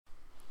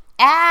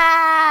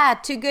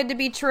Too good to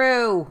be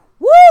true.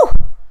 Woo!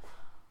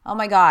 Oh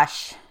my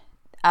gosh.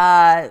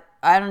 I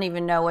don't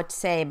even know what to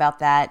say about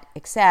that,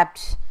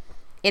 except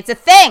it's a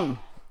thing.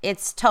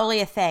 It's totally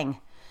a thing.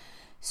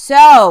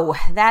 So,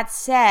 that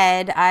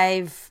said,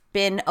 I've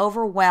been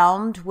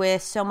overwhelmed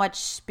with so much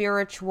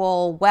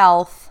spiritual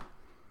wealth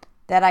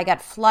that I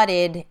got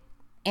flooded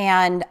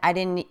and I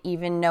didn't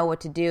even know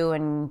what to do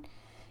and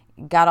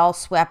got all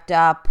swept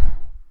up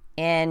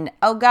in,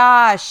 oh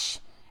gosh,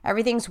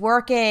 everything's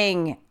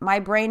working. My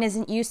brain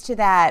isn't used to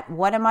that.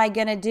 What am I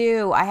going to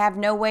do? I have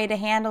no way to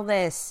handle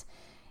this.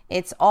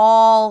 It's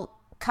all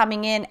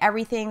coming in,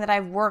 everything that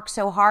I've worked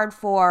so hard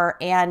for,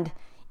 and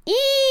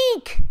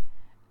eek!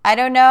 I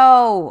don't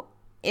know.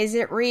 Is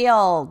it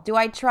real? Do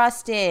I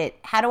trust it?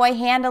 How do I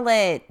handle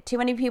it? Too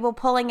many people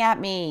pulling at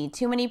me.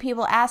 Too many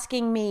people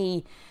asking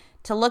me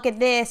to look at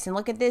this and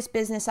look at this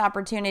business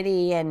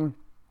opportunity, and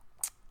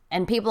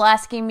people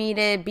asking me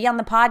to be on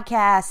the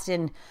podcast,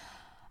 and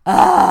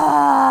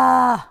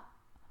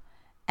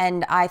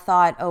I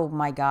thought, oh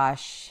my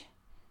gosh,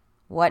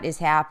 what is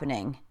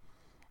happening?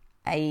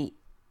 I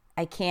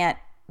can't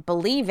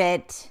believe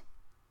it.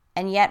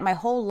 And yet my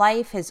whole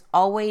life has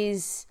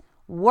always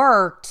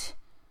worked.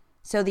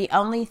 So the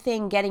only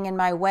thing getting in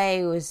my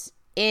way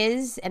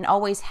is and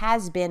always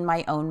has been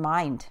my own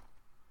mind.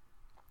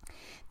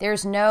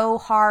 There's no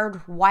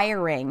hard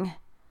wiring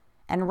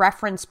and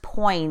reference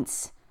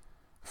points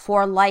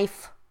for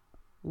life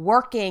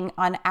working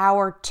on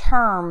our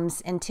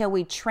terms until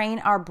we train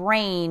our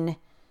brain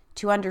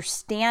to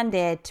understand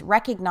it,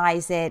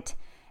 recognize it,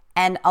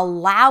 and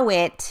allow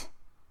it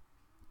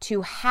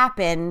to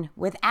happen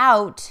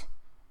without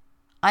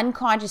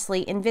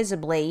unconsciously,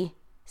 invisibly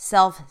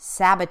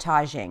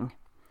self-sabotaging.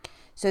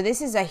 So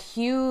this is a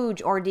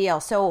huge ordeal.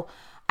 So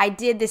I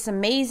did this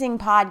amazing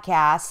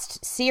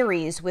podcast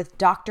series with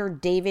Dr.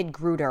 David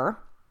Gruder,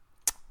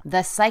 the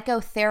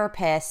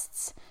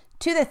psychotherapists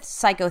to the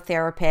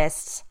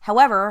psychotherapists.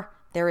 However,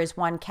 there is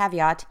one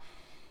caveat.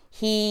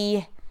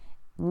 He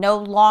no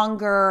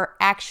longer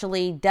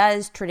actually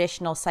does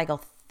traditional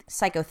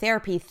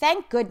psychotherapy,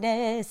 thank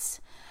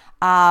goodness.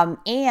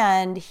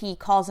 And he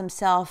calls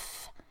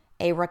himself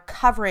a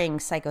recovering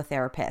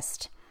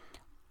psychotherapist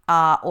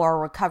or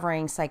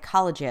recovering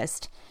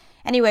psychologist.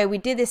 Anyway, we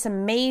did this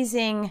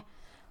amazing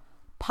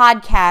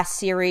podcast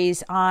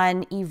series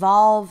on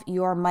Evolve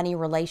Your Money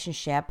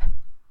Relationship.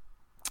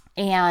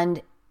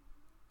 And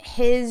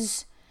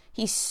he's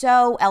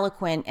so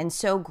eloquent and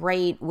so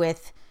great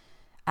with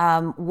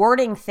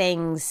wording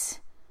things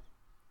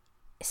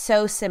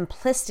so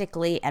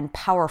simplistically and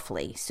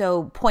powerfully,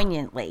 so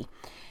poignantly.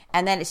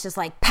 And then it's just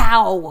like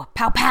pow,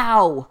 pow,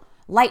 pow,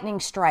 lightning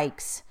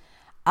strikes.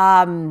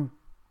 So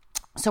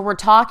we're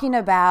talking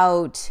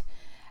about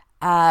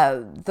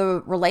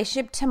the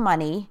relationship to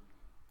money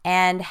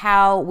and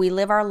how we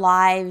live our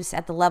lives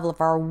at the level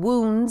of our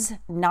wounds,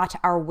 not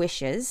our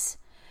wishes.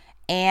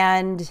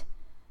 And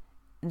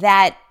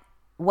that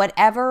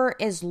whatever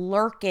is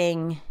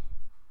lurking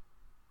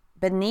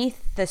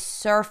beneath the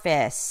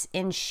surface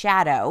in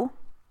shadow,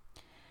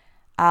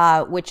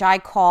 which I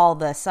call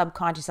the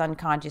subconscious,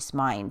 unconscious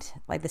mind,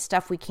 like the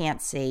stuff we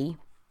can't see,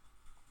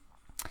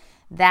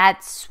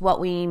 that's what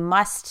we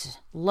must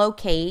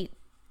locate,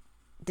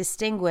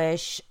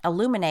 distinguish,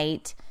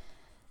 illuminate,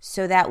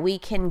 so that we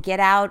can get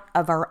out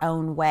of our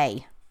own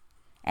way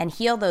and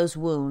heal those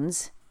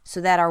wounds so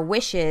that our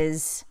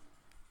wishes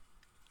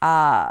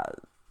follow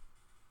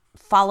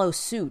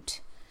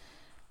suit.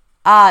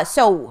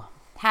 So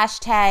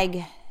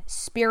hashtag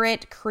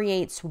spirit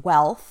creates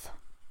wealth.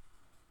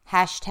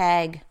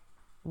 Hashtag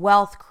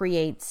wealth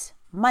creates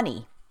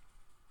money.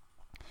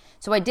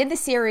 So I did the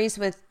series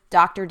with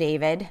Dr.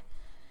 David,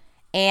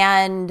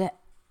 and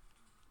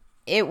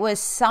it was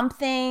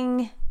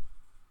something,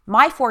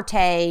 my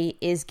forte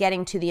is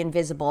getting to the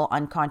invisible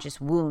unconscious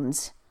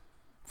wounds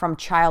from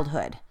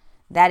childhood.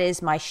 That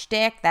is my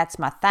shtick. That's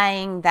my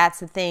thing. That's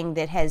the thing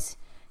that has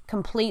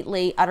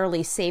completely,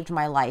 utterly saved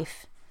my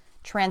life,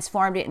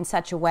 transformed it in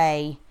such a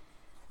way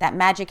that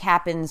magic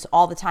happens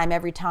all the time,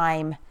 every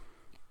time,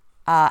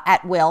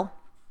 at will.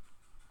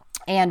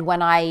 And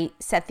when I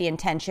set the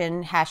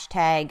intention,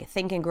 hashtag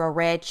think and grow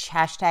rich,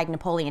 hashtag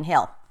Napoleon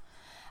Hill.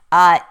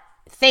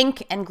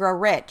 Think and grow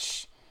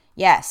rich.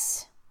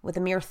 Yes, with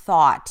a mere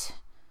thought.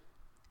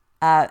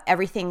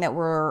 Everything that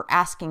we're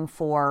asking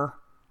for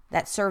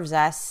that serves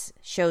us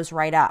shows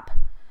right up.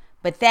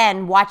 But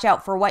then watch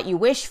out for what you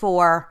wish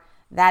for.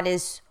 That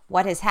is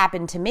what has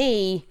happened to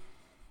me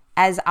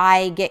as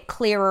I get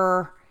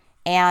clearer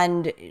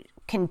and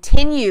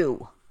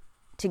continue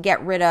to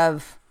get rid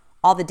of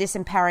all the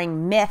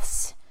disempowering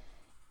myths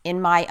in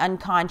my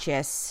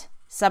unconscious,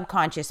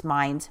 subconscious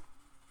mind.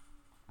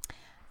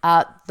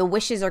 The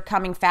wishes are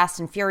coming fast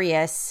and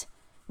furious.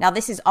 Now,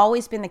 this has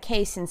always been the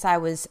case since I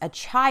was a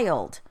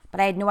child,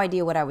 but I had no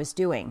idea what I was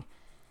doing.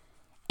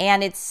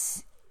 And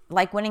it's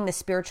like winning the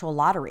spiritual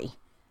lottery.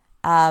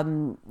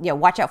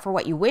 Watch out for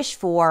what you wish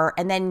for.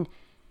 And then,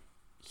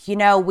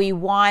 we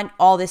want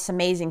all this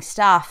amazing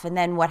stuff. And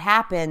then what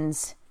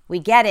happens? We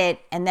get it.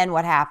 And then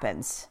what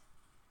happens?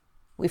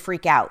 We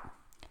freak out.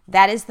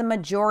 That is the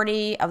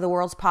majority of the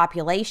world's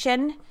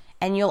population.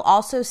 And you'll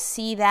also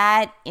see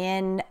that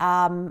in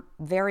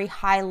very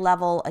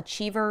high-level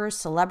achievers,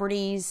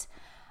 celebrities,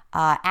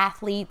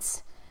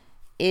 athletes,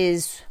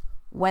 is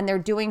when they're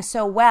doing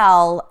so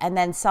well and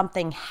then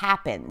something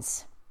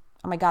happens.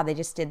 Oh my God, they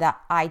just did that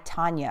I,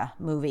 Tonya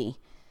movie.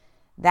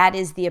 That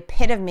is the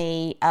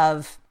epitome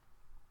of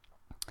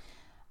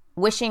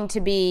wishing to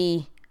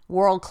be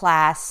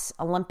world-class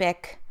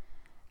Olympic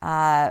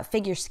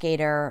figure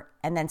skater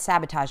and then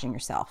sabotaging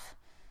yourself.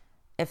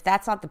 If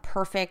that's not the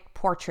perfect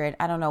portrait,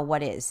 I don't know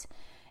what is.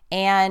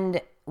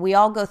 And we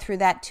all go through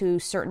that to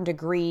certain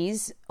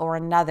degrees or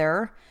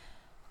another.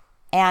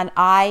 And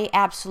I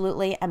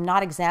absolutely am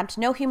not exempt.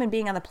 No human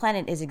being on the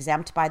planet is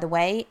exempt, by the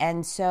way.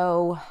 And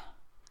so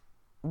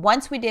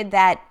once we did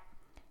that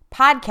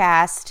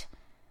podcast,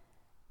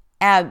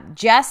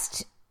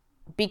 just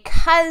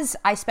because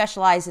I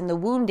specialize in the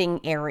wounding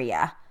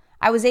area,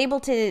 I was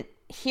able to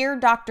hear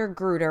Dr.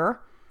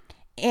 Gruder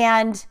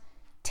and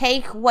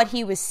take what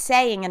he was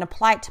saying and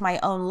apply it to my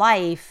own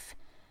life.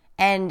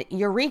 And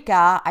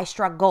eureka, I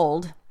struck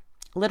gold,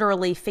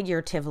 literally,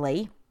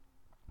 figuratively.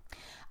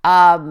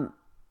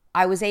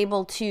 I was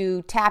able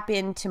to tap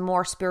into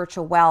more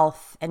spiritual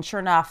wealth. And sure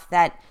enough,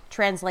 that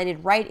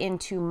translated right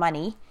into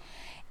money.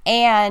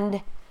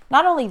 And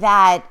not only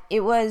that,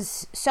 it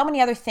was so many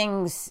other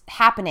things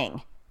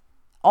happening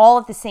all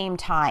at the same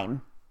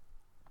time.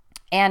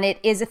 And it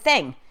is a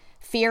thing.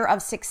 Fear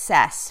of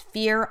success.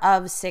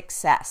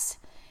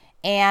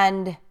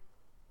 And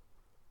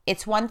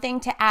it's one thing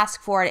to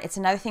ask for it. It's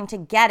another thing to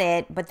get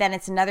it. But then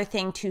it's another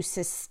thing to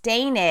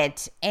sustain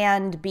it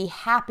and be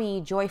happy,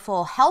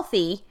 joyful,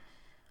 healthy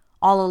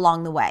all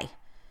along the way.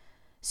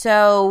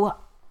 So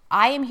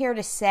I am here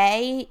to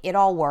say it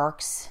all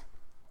works.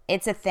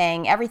 It's a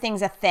thing.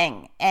 Everything's a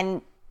thing.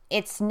 And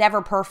it's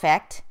never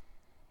perfect.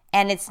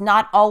 And it's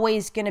not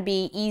always going to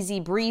be easy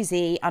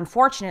breezy,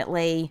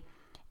 unfortunately.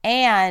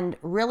 And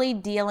really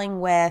dealing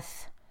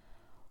with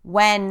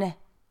when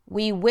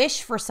we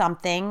wish for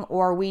something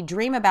or we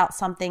dream about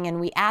something and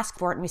we ask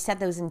for it and we set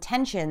those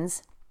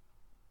intentions,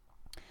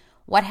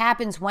 what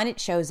happens when it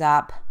shows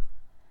up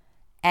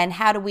and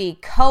how do we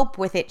cope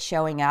with it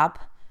showing up?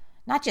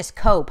 Not just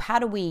cope, how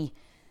do we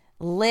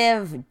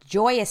live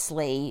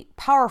joyously,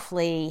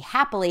 powerfully,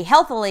 happily,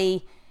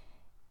 healthily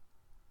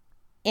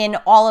in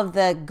all of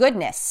the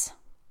goodness?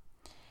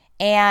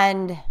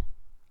 And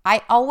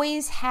I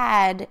always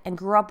had and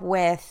grew up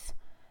with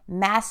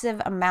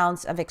massive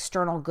amounts of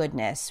external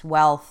goodness,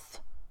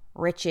 wealth,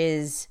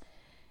 riches.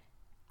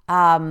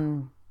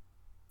 But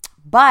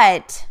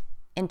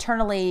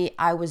internally,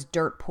 I was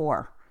dirt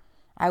poor.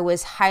 I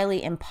was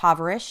highly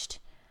impoverished.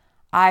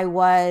 I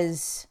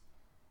was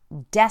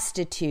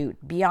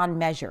destitute beyond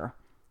measure,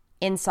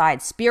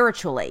 inside,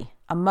 spiritually,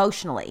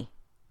 emotionally,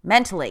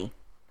 mentally.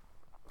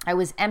 I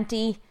was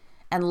empty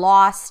and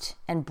lost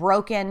and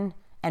broken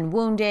and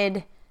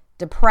wounded,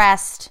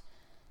 depressed,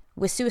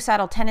 with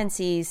suicidal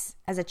tendencies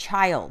as a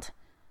child.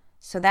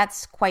 So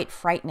that's quite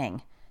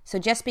frightening. So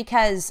just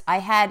because I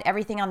had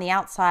everything on the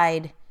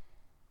outside,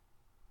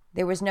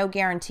 there was no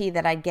guarantee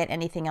that I'd get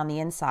anything on the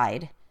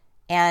inside.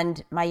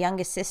 And my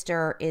youngest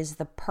sister is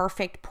the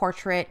perfect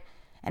portrait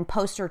and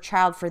poster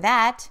child for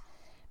that,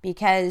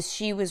 because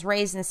she was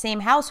raised in the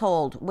same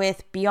household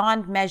with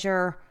beyond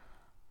measure,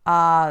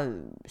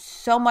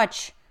 so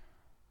much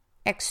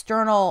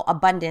external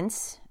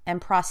abundance and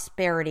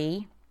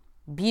prosperity,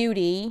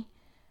 beauty,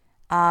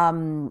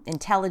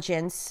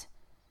 intelligence,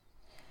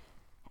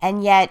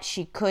 and yet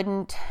she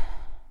couldn't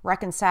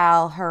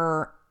reconcile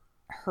her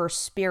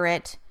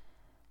spirit,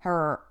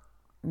 her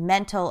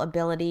mental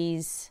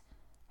abilities,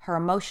 her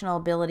emotional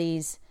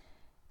abilities,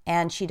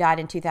 and she died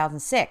in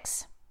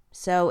 2006.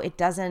 So it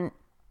doesn't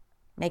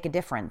make a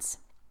difference.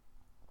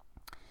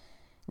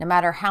 No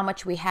matter how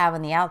much we have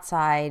on the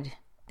outside,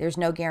 there's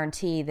no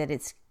guarantee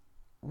that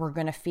we're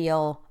going to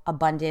feel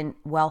abundant,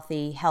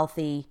 wealthy,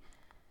 healthy,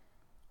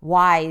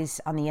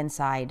 wise on the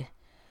inside.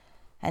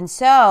 And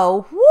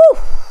so,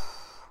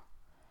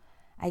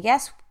 I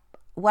guess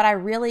what I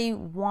really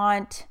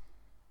want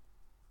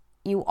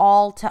you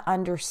all to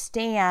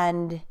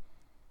understand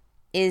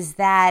is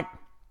that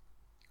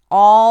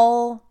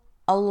all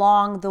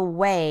along the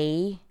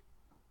way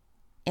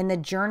in the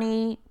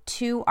journey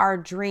to our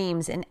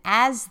dreams, and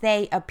as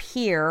they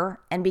appear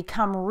and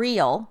become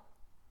real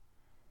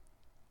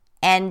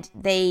and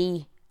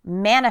they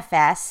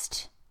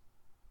manifest,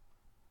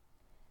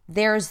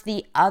 there's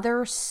the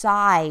other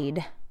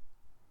side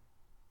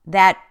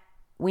that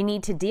we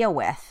need to deal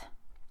with,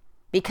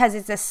 because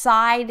it's a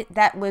side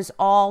that was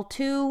all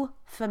too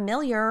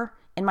familiar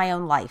in my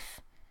own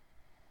life.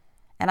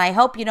 And I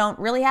hope you don't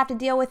really have to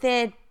deal with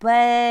it,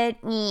 but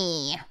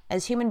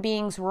as human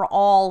beings, we're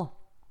all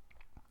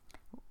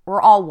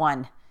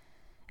one.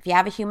 If you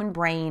have a human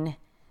brain,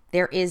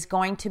 there is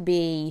going to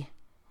be,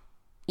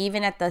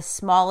 even at the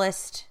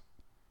smallest,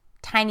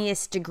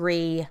 tiniest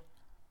degree,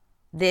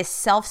 this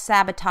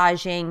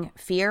self-sabotaging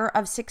fear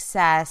of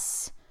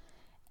success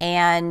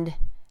and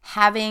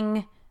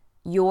having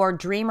your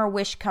dream or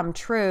wish come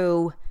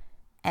true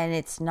and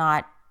it's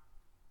not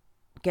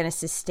going to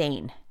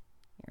sustain.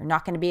 You're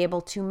not going to be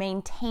able to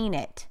maintain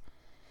it.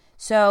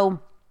 So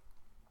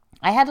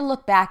I had to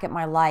look back at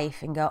my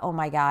life and go, oh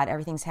my God,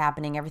 everything's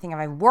happening, everything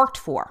I've worked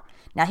for.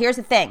 Now, here's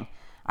the thing.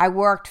 I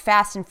worked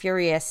fast and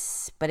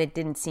furious, but it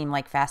didn't seem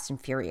like fast and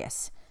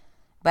furious.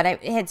 But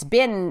it's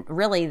been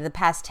really the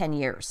past 10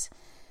 years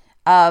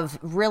of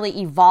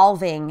really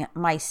evolving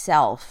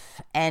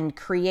myself and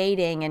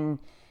creating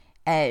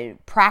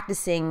and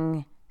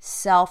practicing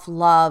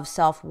self-love,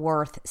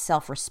 self-worth,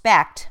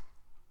 self-respect.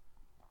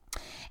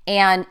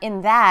 And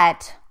in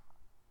that,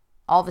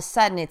 all of a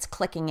sudden it's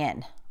clicking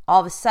in.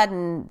 All of a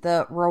sudden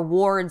the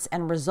rewards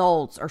and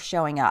results are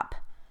showing up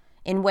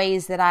in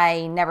ways that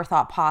I never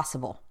thought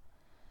possible.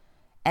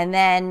 And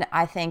then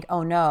I think,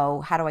 oh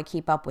no, how do I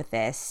keep up with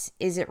this?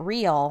 Is it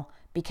real?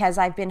 Because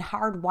I've been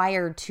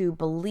hardwired to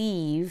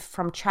believe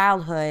from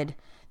childhood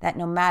that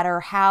no matter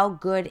how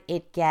good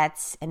it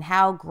gets and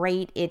how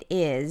great it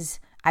is,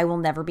 I will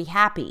never be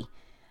happy.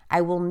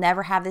 I will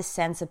never have this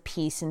sense of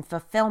peace and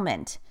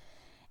fulfillment.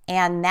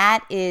 And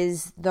that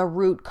is the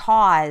root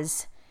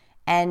cause.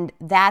 And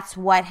that's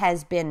what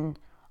has been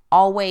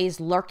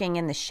always lurking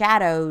in the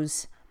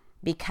shadows,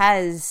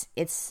 because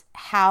it's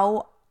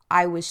how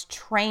I was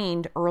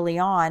trained early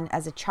on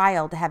as a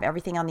child to have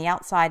everything on the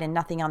outside and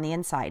nothing on the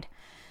inside.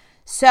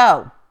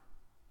 So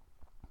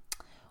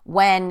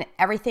when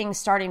everything's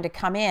starting to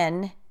come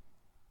in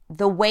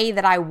the way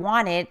that I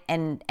want it,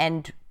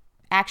 and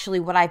actually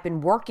what I've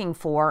been working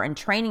for and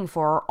training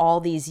for all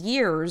these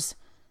years,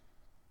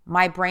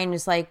 my brain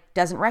is like,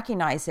 doesn't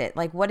recognize it.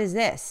 Like, what is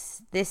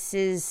this? This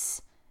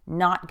is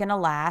not going to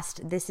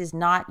last. This is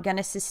not going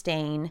to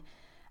sustain.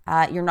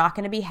 You're not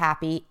going to be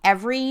happy.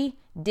 Every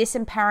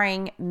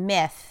disempowering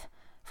myth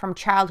from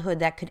childhood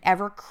that could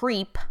ever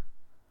creep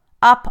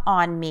up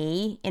on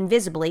me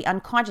invisibly,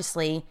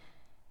 unconsciously,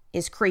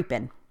 is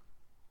creeping,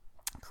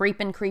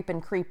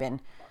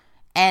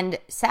 and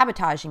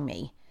sabotaging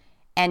me,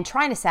 and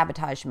trying to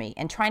sabotage me,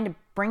 and trying to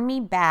bring me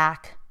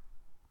back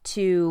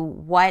to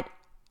what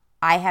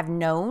I have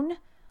known,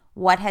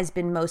 what has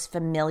been most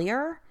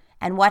familiar,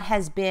 and what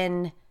has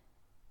been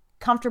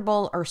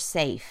comfortable or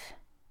safe.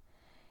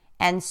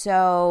 And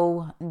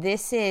so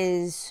this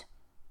is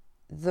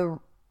the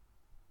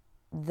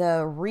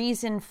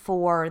reason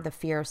for the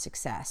fear of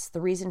success,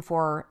 the reason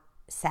for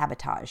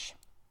sabotage,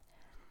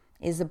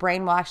 is the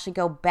brain will actually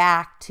go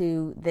back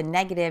to the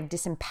negative,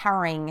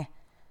 disempowering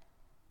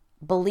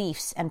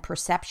beliefs and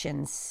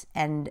perceptions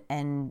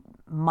and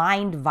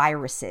mind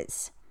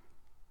viruses,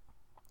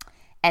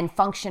 and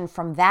function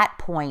from that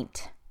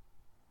point,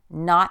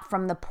 not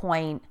from the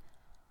point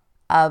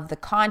of the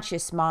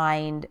conscious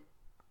mind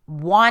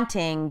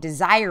wanting,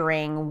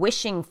 desiring,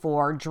 wishing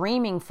for,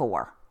 dreaming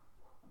for.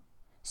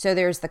 So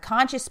there's the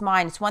conscious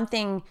mind. It's one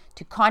thing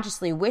to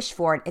consciously wish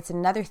for it. It's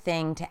another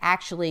thing to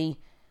actually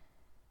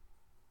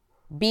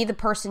be the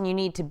person you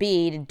need to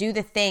be, to do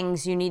the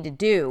things you need to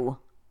do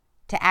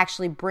to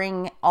actually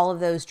bring all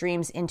of those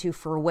dreams into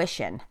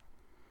fruition.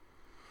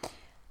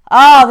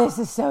 Oh, this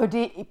is so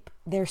deep.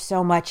 There's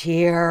so much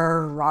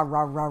here. Rah,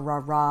 rah, rah,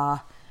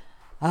 rah,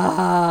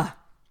 rah.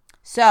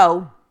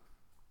 So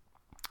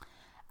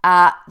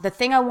the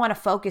thing I want to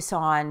focus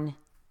on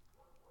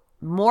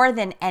more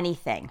than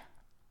anything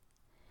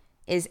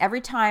is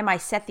every time I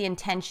set the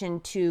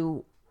intention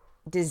to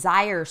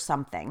desire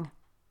something,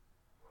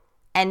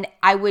 and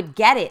I would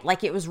get it,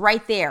 like it was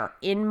right there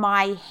in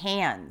my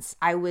hands.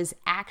 I was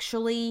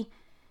actually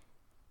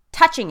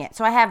touching it.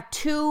 So I have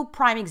two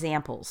prime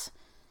examples.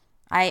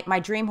 My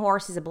dream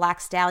horse is a black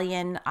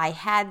stallion. I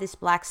had this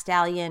black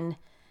stallion,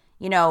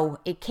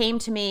 it came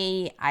to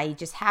me. I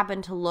just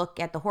happened to look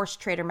at the Horse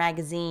Trader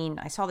magazine.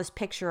 I saw this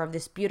picture of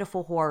this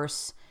beautiful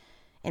horse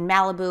in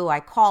Malibu. I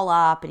call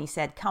up and he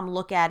said, come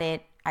look at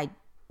it. I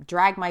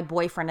dragged my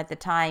boyfriend at the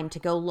time to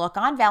go look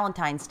on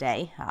Valentine's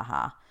Day.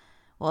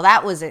 Well,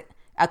 that was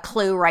a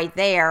clue right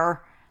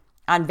there.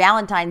 On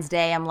Valentine's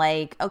Day, I'm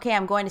like, okay,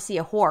 I'm going to see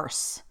a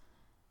horse.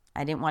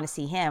 I didn't want to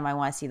see him. I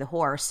want to see the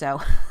horse.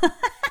 So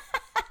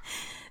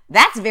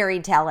that's very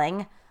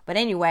telling. But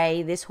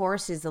anyway, this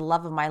horse is the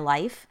love of my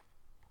life.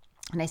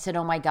 And I said,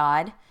 oh my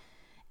God.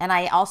 And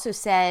I also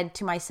said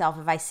to myself,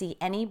 if I see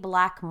any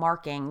black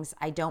markings,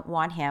 I don't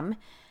want him.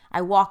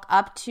 I walk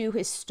up to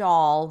his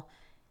stall.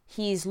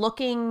 He's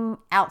looking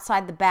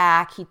outside the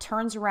back. He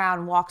turns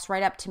around, walks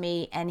right up to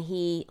me, and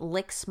he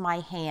licks my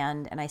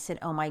hand. And I said,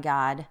 oh my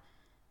God,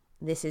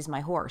 this is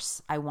my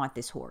horse. I want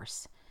this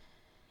horse.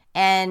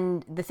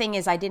 And the thing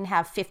is, I didn't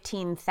have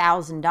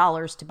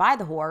 $15,000 to buy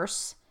the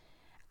horse,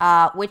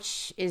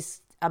 which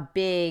is a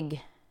big,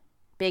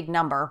 big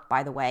number,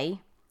 by the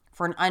way,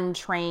 for an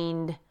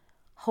untrained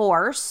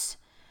horse.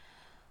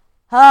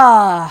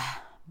 But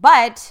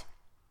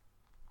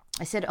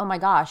I said, oh my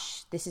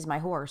gosh, this is my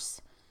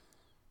horse.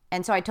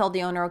 And so I told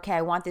the owner, okay,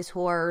 I want this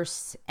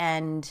horse.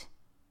 And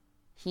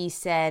he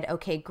said,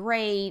 okay,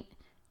 great.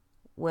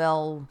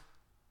 We'll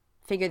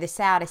figure this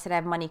out. I said, I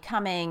have money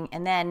coming.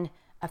 And then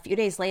a few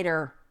days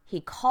later,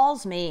 he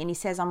calls me and he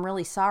says, I'm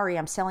really sorry.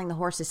 I'm selling the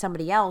horse to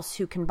somebody else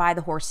who can buy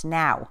the horse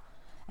now.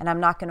 and I'm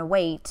not going to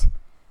wait.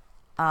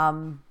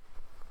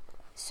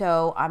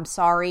 So I'm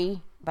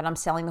sorry, but I'm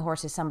selling the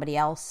horse to somebody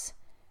else.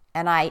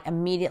 And I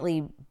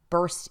immediately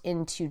burst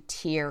into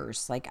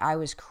tears. Like I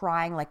was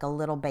crying like a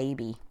little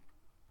baby.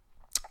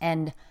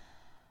 And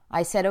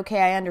I said,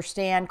 okay, I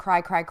understand.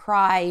 Cry, cry,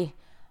 cry.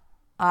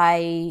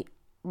 I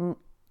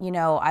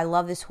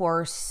love this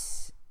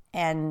horse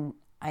and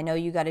I know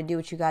you got to do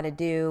what you got to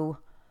do.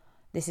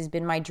 This has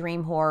been my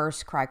dream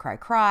horse. Cry, cry,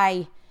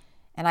 cry.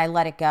 And I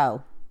let it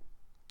go.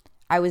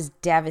 I was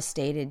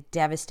devastated.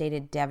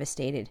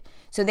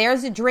 So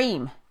there's a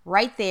dream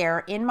right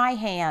there in my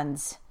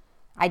hands.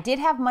 I did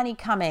have money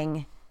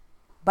coming,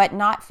 but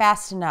not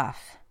fast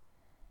enough.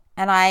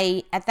 And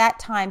I, at that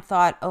time,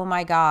 thought, oh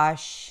my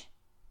gosh,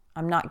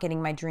 I'm not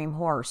getting my dream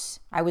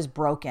horse. I was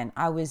broken.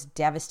 I was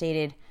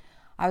devastated.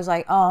 I was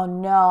like, oh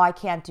no, I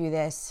can't do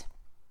this.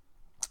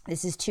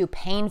 This is too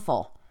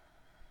painful.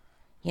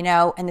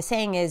 And the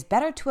saying is,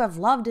 better to have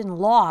loved and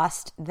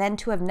lost than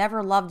to have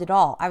never loved at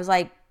all. I was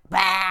like,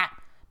 bah,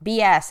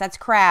 BS, that's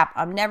crap.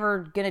 I'm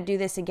never going to do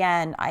this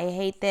again. I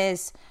hate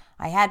this.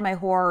 I had my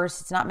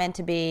horse. It's not meant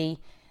to be.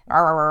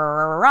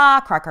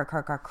 Cry, cry,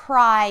 cry, cry,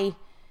 cry.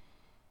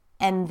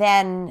 And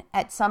then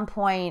at some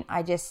point,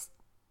 I just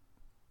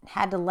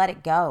had to let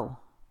it go.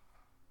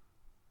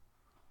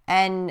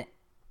 And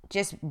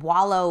just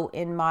wallow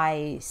in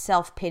my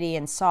self-pity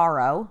and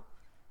sorrow.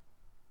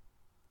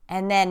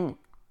 And then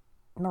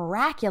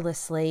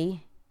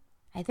miraculously,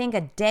 I think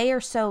a day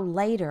or so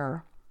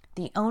later,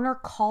 the owner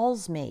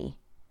calls me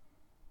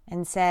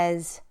and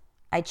says,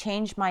 I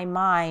changed my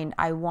mind.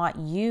 I want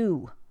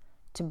you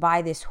to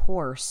buy this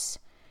horse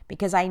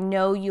because I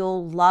know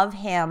you'll love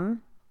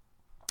him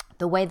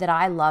the way that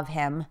I love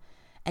him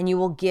and you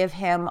will give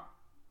him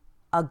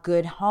a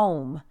good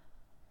home.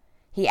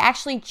 He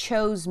actually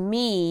chose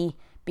me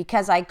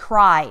because I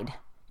cried,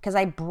 because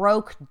I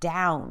broke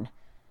down,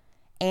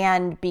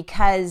 and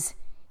because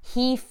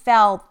he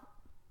felt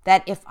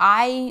that if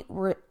I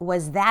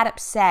was that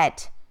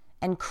upset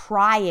and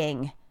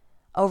crying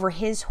over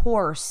his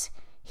horse,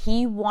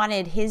 he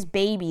wanted his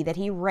baby that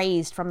he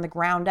raised from the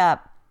ground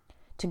up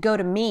to go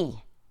to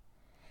me.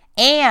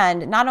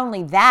 And not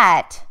only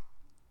that,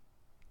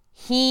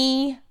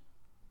 he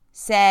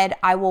said,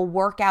 I will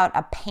work out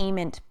a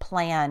payment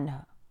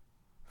plan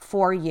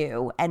for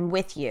you and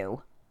with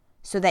you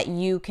so that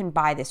you can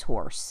buy this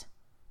horse.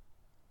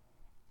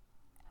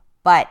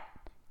 But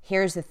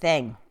here's the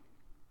thing.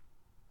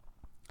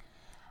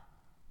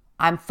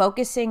 I'm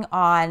focusing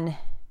on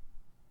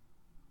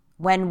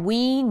when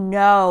we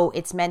know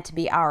it's meant to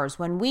be ours,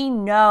 when we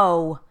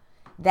know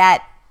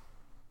that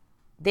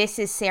this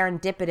is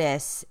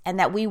serendipitous and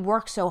that we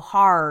work so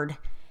hard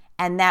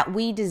and that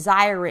we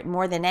desire it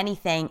more than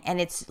anything,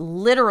 and it's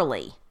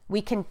literally,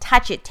 we can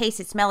touch it, taste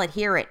it, smell it,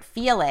 hear it,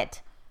 feel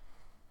it.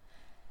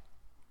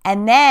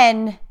 And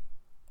then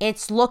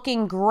it's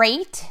looking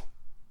great.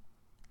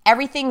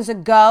 Everything's a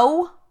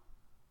go.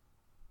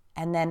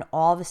 And then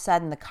all of a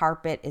sudden the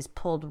carpet is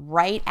pulled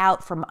right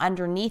out from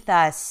underneath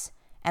us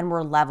and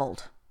we're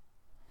leveled.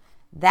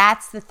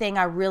 That's the thing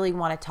I really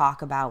want to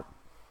talk about,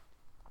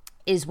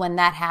 is when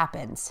that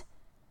happens.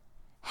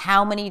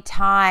 How many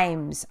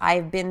times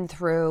I've been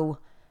through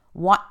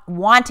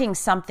wanting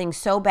something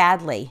so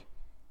badly,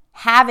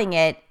 having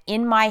it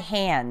in my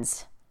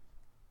hands,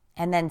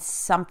 and then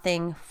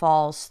something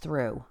falls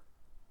through.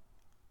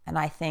 And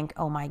I think,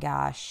 oh my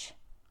gosh,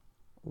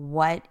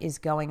 what is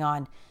going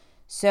on?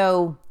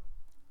 So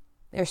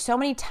there's so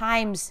many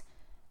times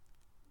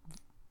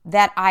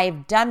that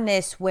I've done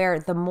this where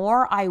the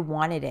more I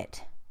wanted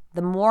it,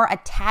 the more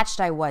attached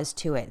I was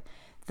to it,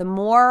 the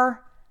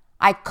more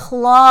I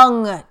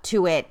clung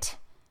to it,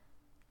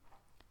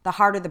 the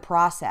harder the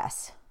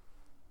process.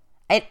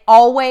 It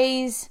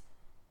always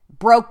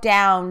broke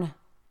down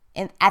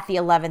at the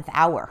 11th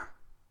hour.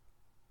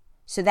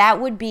 So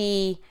that would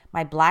be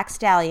my Black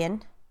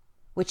Stallion,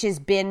 which has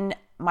been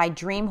my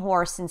dream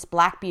horse since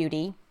Black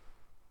Beauty.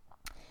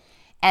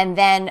 And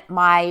then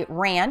my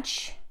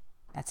ranch,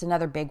 that's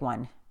another big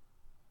one.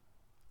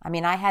 I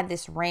mean, I had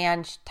this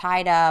ranch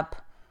tied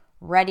up,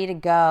 ready to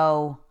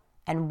go,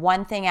 and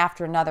one thing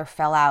after another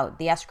fell out.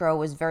 The escrow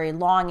was very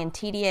long and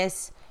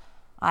tedious.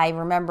 I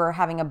remember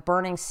having a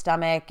burning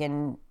stomach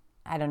and,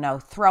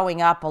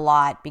 throwing up a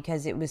lot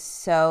because it was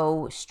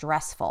so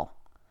stressful.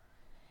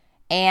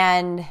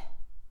 And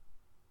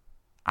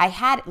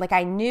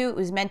I knew it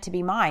was meant to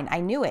be mine.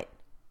 I knew it.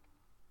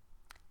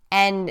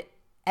 And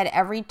at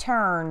every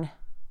turn,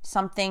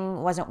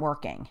 something wasn't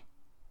working.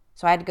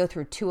 So I had to go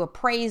through 2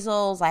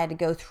 appraisals. I had to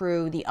go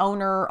through the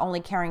owner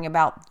only caring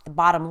about the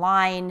bottom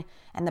line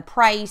and the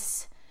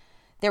price.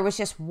 There was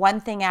just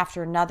one thing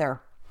after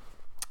another.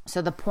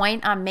 So the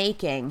point I'm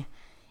making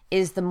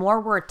is the more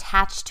we're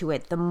attached to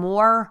it, the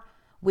more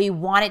we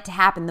want it to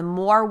happen, the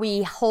more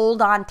we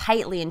hold on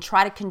tightly and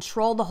try to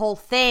control the whole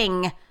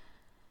thing,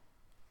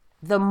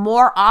 the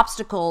more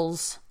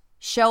obstacles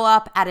show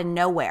up out of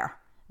nowhere.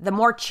 The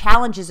more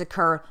challenges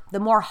occur, the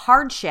more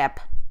hardship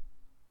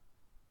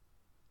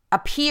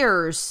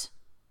appears,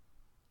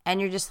 and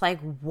you're just like,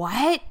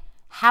 what?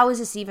 How is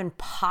this even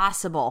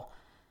possible?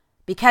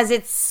 Because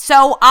it's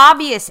so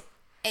obvious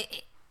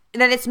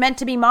that it's meant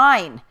to be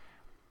mine.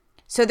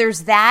 So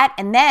there's that.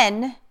 And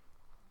then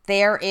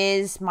there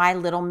is my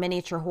little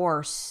miniature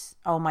horse.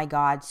 Oh my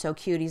God, so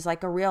cute. He's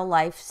like a real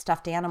life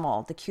stuffed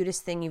animal. The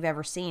cutest thing you've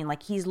ever seen.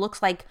 Like he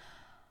looks like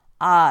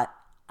a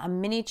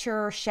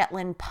miniature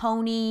Shetland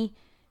pony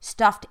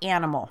stuffed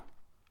animal.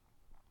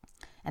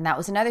 And that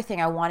was another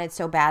thing I wanted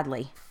so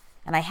badly.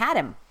 And I had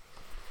him.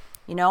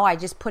 I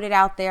just put it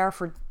out there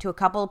to a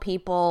couple of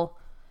people.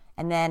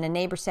 And then a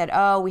neighbor said,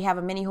 oh, we have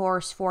a mini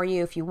horse for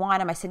you if you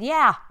want him. I said,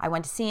 yeah. I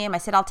went to see him. I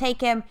said, I'll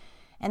take him.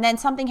 And then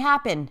something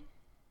happened.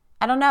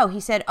 I don't know. He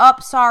said, oh,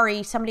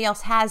 sorry, somebody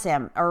else has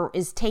him or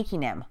is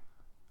taking him.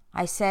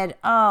 I said,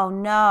 oh,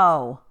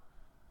 no.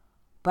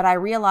 But I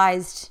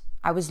realized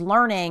I was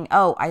learning,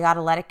 I got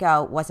to let it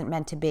go. It wasn't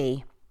meant to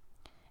be.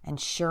 And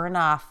sure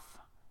enough,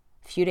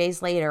 a few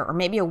days later, or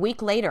maybe a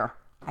week later,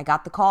 I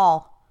got the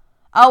call.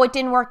 Oh, it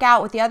didn't work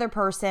out with the other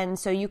person,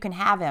 so you can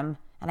have him.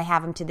 And I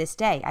have him to this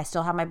day. I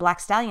still have my black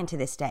stallion to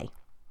this day.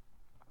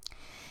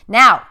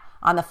 Now,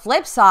 on the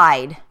flip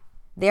side,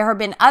 there have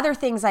been other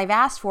things I've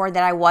asked for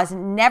that I was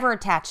never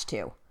attached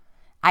to.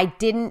 I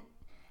didn't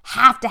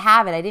have to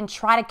have it. I didn't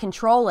try to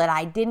control it.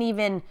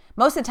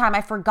 Most of the time,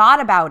 I forgot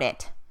about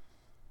it.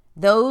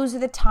 Those are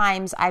the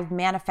times I've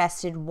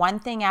manifested one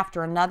thing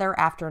after another.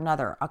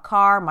 A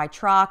car, my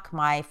truck,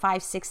 my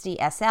 560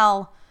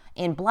 SL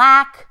in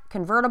black,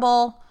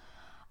 convertible,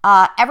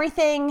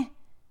 everything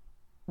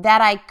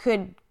that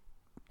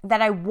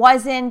I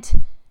wasn't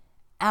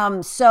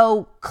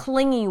so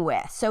clingy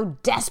with, so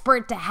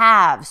desperate to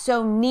have,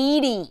 so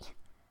needy.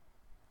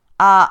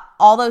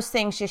 All those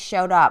things just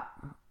showed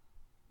up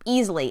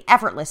easily,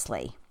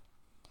 effortlessly.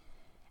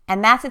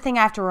 And that's the thing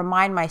I have to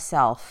remind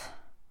myself,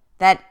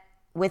 that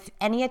with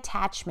any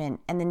attachment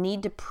and the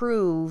need to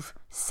prove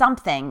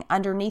something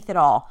underneath it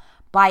all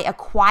by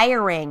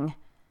acquiring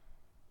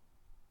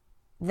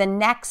the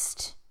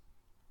next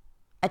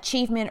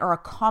achievement or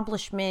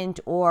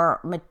accomplishment or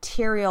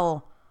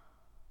material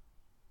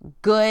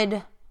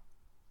good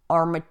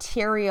or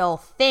material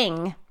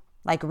thing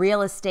like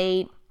real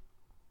estate,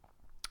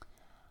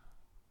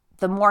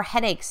 the more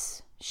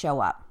headaches show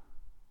up.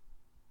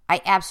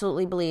 I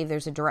absolutely believe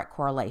there's a direct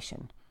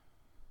correlation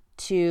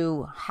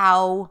to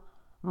how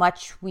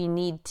much we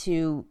need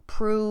to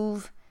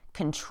prove,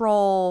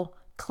 control,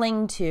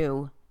 cling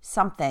to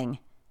something.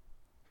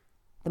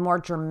 The more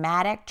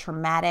dramatic,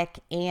 traumatic,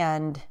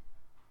 and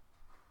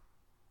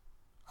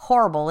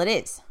horrible it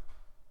is,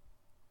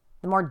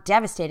 the more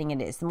devastating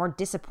it is, the more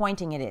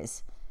disappointing it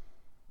is.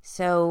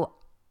 So,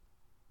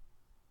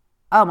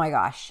 oh my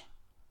gosh.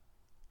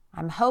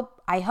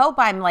 I hope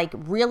I'm like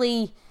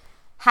really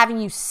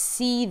having you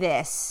see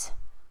this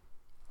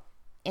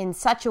in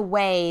such a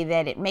way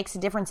that it makes a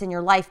difference in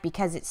your life,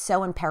 because it's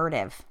so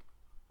imperative.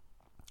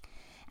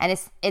 And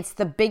it's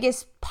the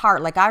biggest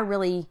part. Like, I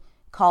really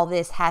call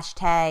this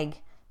hashtag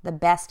the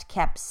best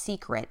kept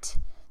secret.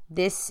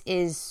 This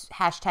is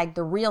hashtag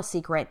the real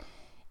secret,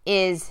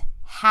 is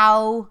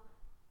how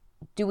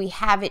do we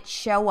have it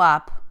show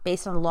up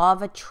based on law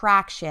of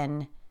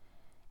attraction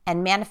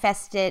and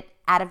manifest it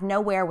out of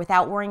nowhere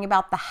without worrying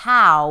about the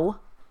how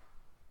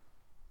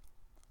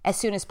as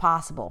soon as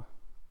possible?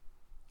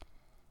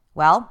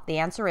 Well, the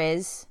answer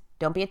is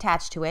don't be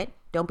attached to it.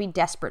 Don't be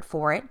desperate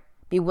for it.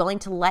 Be willing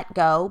to let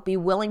go. Be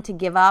willing to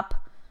give up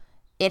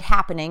it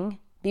happening.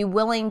 Be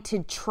willing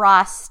to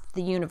trust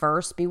the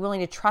universe. Be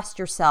willing to trust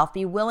yourself.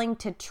 Be willing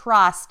to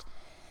trust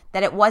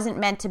that it wasn't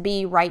meant to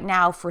be right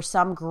now for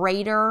some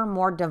greater,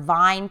 more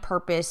divine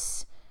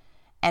purpose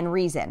and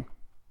reason.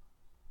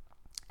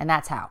 And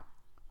that's how.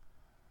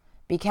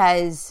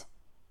 Because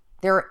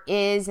there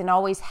is and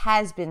always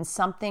has been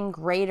something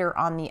greater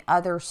on the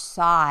other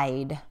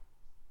side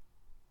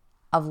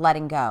of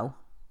letting go.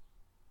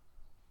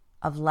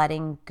 Of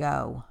letting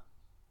go.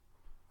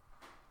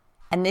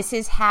 And this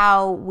is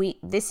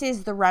this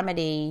is the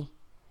remedy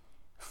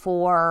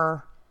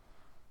for,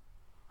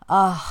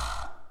 the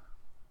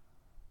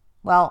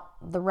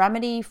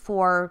remedy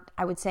for,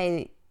 I would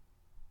say,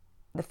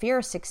 the fear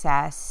of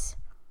success.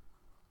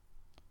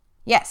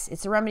 Yes,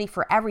 it's a remedy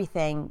for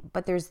everything,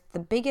 but there's the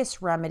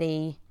biggest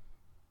remedy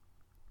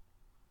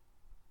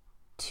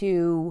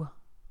to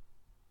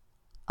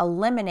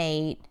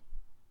eliminate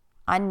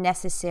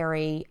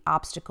unnecessary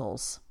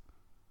obstacles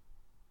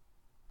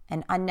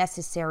and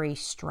unnecessary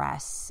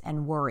stress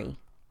and worry.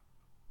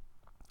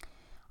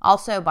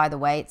 Also, by the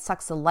way, it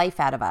sucks the life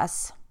out of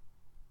us,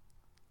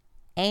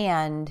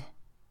 and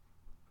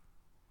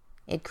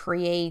it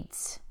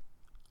creates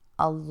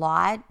a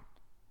lot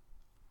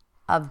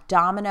of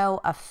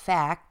domino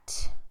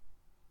effect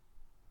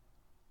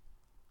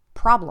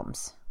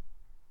problems,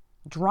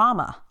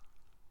 drama.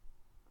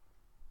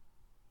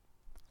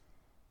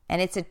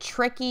 And it's a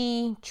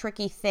tricky,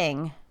 tricky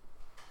thing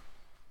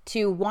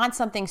to want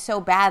something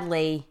so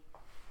badly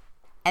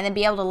and then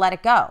be able to let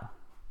it go.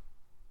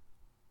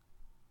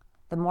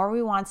 The more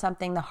we want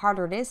something, the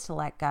harder it is to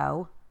let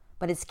go,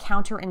 but it's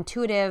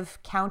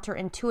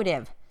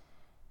counterintuitive.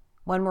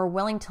 When we're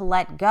willing to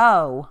let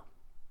go,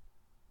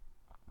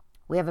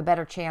 we have a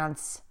better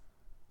chance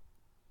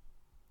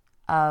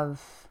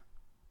of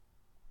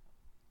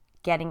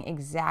getting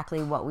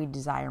exactly what we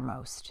desire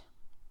most.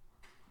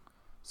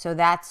 So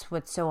that's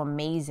what's so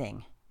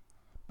amazing.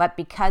 But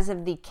because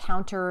of the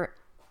counter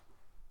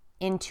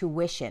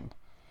intuition,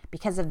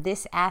 because of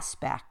this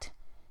aspect,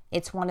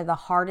 it's one of the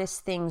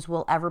hardest things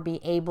we'll ever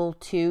be able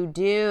to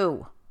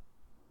do.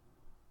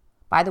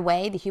 By the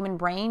way, the human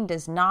brain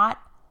does not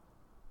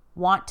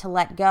want to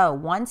let go.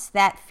 Once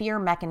that fear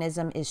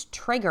mechanism is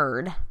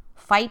triggered,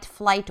 fight,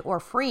 flight, or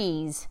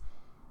freeze,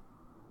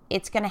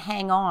 it's going to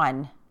hang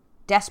on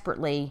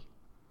desperately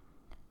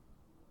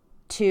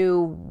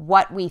to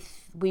what we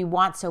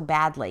want so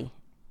badly.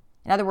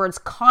 In other words,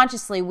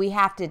 consciously, we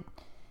have to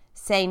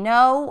say,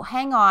 no,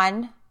 hang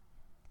on,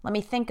 let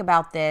me think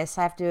about this.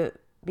 I have to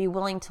be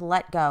willing to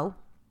let go,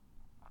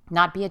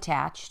 not be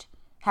attached,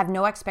 have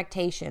no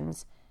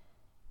expectations,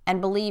 and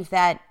believe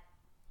that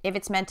if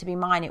it's meant to be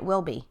mine, it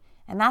will be.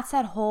 And that's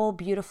that whole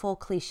beautiful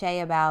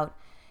cliche about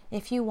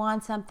if you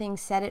want something,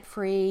 set it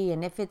free,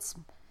 and if it's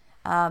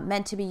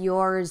meant to be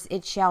yours,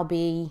 it shall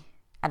be.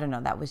 I don't know,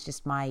 that was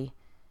just my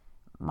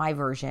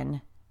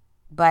version.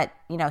 But,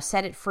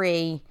 set it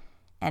free,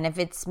 and if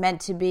it's meant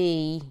to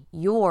be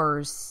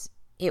yours,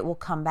 it will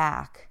come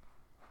back.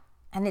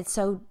 And it's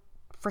so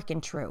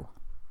freaking true.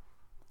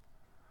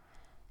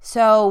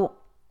 So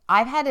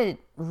I've had to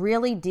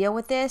really deal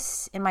with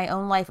this in my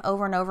own life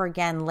over and over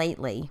again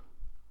lately,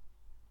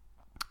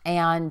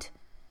 and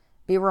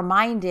be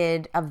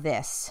reminded of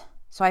this.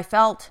 So I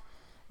felt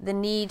the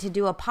need to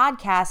do a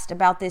podcast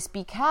about this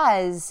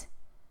because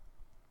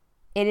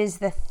it is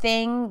the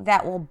thing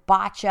that will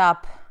botch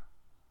up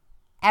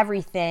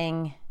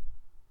everything.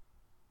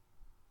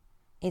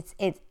 The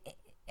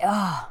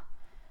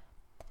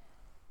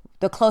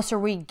closer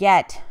we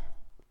get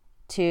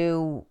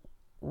to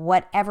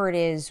whatever it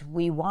is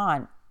we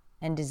want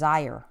and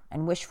desire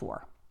and wish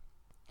for.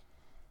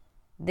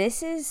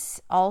 This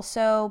is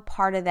also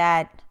part of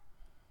that,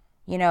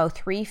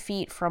 3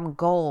 feet from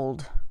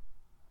gold,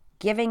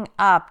 giving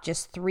up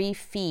just 3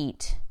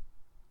 feet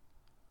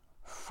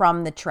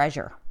from the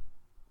treasure.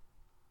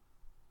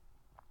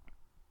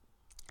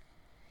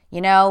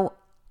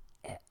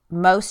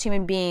 Most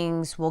human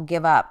beings will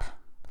give up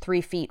 3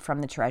 feet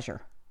from the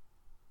treasure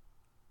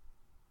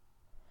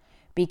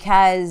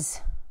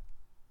because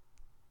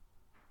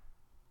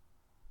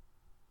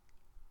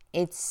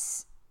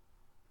it's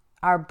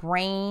our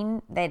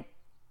brain that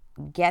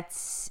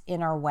gets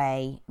in our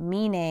way,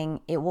 meaning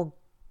the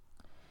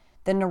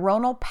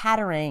neuronal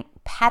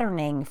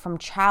patterning from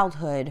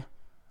childhood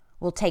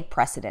will take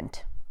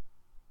precedent.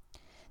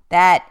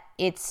 That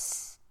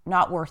it's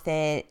not worth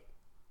it,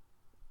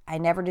 I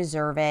never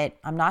deserve it,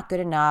 I'm not good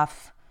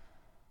enough,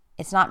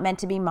 it's not meant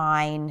to be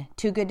mine,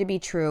 too good to be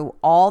true.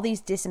 All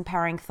these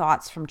disempowering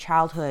thoughts from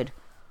childhood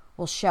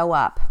will show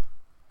up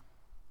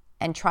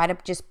and try to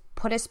just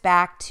put us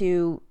back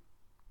to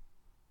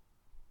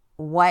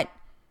what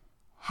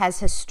has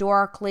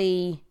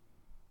historically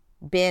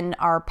been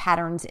our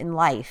patterns in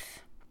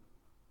life.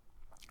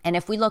 And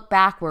if we look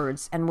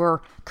backwards and we're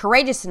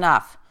courageous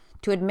enough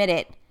to admit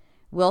it,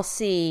 we'll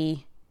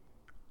see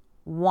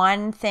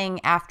one thing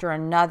after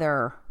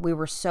another we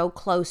were so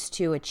close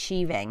to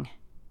achieving,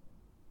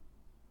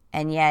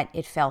 and yet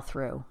it fell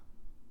through,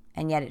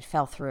 and yet it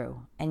fell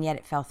through, and yet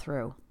it fell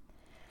through.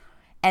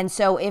 And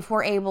so if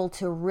we're able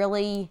to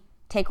really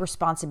take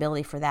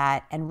responsibility for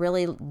that and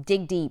really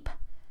dig deep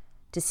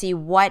to see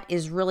what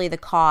is really the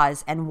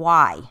cause and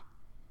why,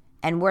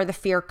 and where the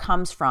fear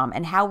comes from,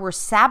 and how we're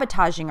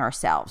sabotaging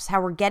ourselves,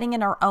 how we're getting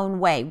in our own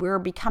way, we're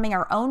becoming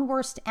our own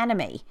worst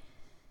enemy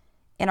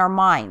in our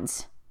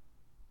minds,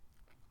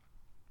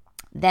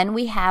 then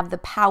we have the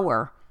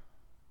power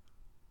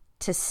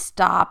to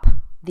stop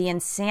the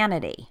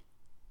insanity.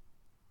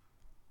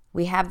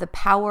 We have the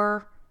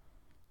power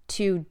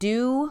to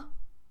do,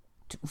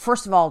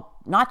 first of all,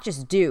 not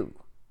just do,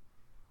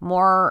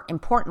 more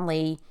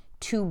importantly,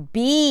 to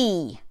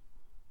be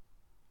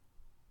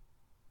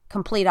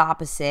complete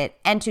opposite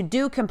and to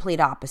do complete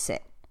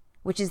opposite,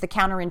 which is the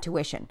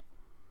counterintuition.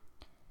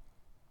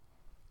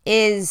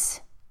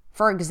 Is,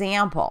 for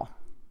example,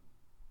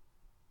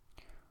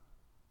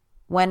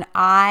 when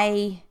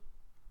I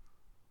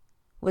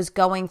was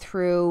going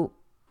through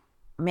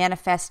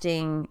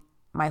manifesting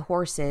my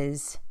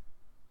horses,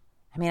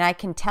 I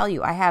can tell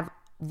you, I have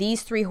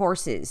these 3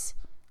 horses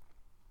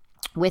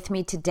with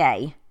me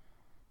today.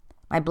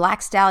 My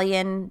black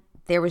stallion,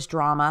 there was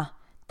drama.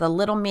 The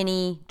little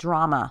mini,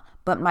 drama.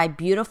 But my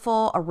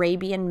beautiful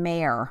Arabian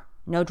mare,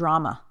 no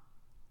drama.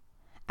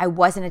 I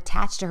wasn't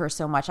attached to her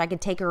so much. I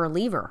could take her or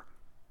leave her.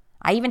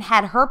 I even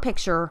had her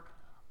picture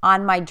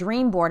on my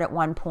dream board at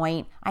one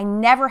point. I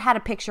never had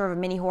a picture of a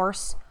mini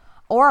horse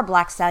or a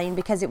black stallion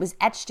because it was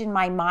etched in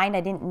my mind.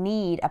 I didn't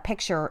need a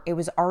picture. It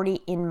was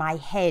already in my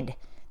head.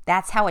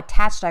 That's how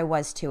attached I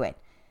was to it.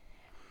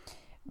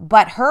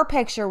 But her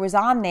picture was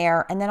on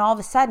there, and then all of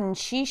a sudden,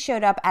 she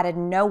showed up out of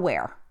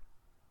nowhere.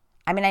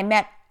 I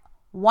met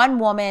one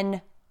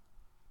woman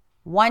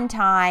one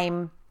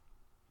time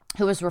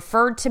who was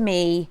referred to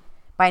me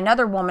by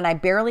another woman I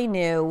barely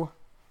knew.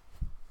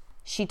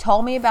 She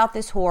told me about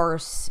this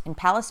horse in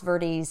Palos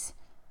Verdes.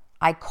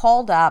 I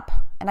called up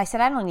and I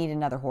said, I don't need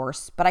another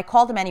horse, but I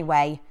called him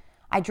anyway.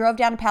 I drove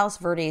down to Palos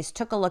Verdes,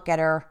 took a look at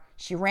her.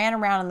 She ran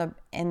around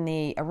in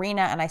the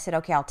arena and I said,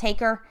 okay, I'll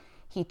take her.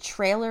 He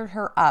trailered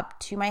her up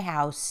to my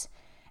house.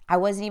 I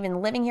wasn't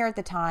even living here at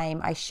the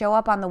time. I show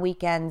up on the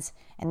weekends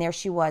and there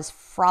she was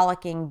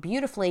frolicking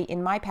beautifully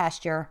in my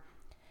pasture.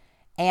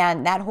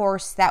 And that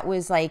horse, that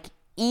was like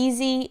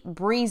easy,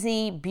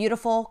 breezy,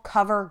 beautiful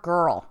cover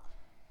girl.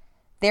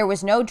 There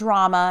was no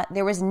drama.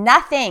 There was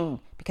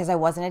nothing because I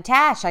wasn't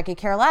attached. I could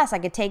care less. I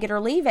could take it or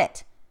leave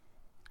it.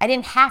 I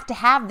didn't have to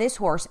have this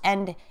horse.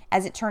 And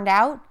as it turned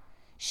out,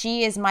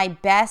 she is my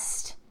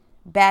best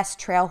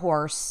trail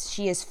horse.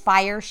 She is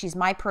fire. She's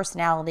my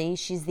personality.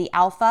 She's the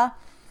alpha.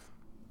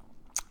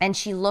 And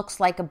she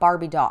looks like a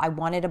Barbie doll. I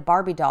wanted a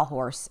Barbie doll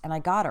horse and I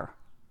got her.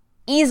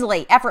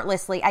 Easily,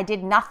 effortlessly. I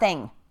did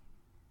nothing.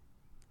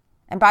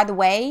 And by the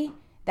way,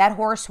 that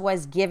horse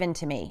was given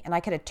to me and I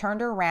could have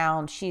turned her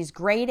around. She's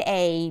grade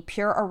A,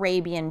 pure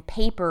Arabian,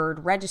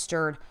 papered,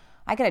 registered.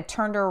 I could have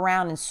turned her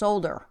around and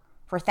sold her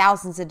for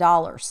thousands of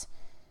dollars.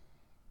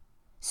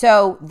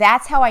 So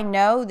that's how I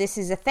know this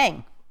is a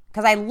thing,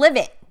 because I live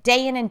it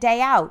day in and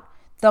day out.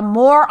 The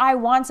more I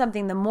want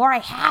something, the more I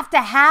have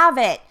to have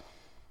it,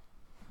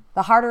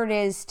 the harder it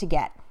is to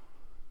get.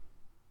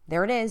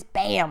 There it is,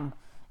 bam,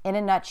 in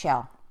a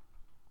nutshell.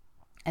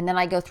 And then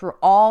I go through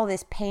all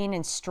this pain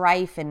and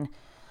strife and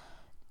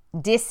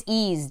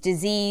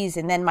disease,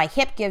 and then my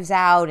hip gives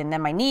out, and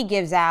then my knee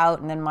gives out,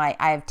 and then I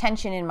have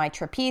tension in my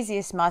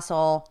trapezius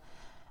muscle,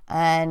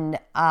 and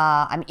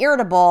I'm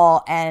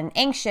irritable and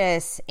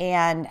anxious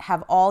and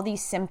have all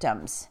these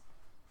symptoms.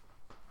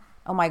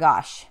 Oh my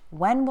gosh,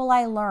 when will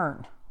I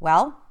learn?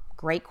 Well,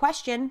 great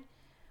question.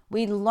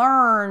 We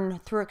learn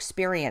through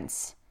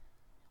experience.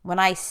 When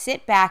I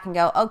sit back and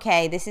go,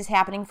 okay, this is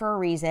happening for a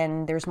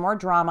reason. There's more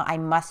drama. I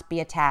must be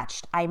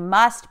attached. I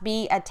must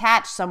be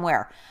attached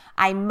somewhere.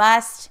 I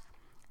must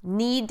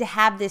need to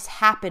have this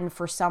happen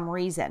for some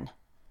reason.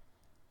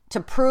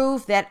 To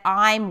prove that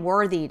I'm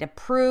worthy, to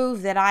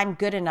prove that I'm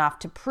good enough,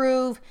 to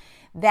prove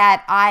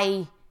that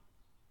I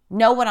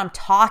know what I'm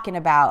talking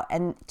about,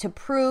 and to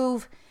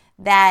prove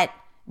that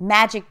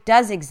magic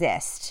does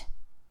exist.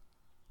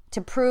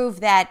 To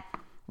prove that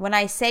when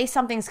I say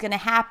something's going to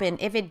happen,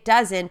 if it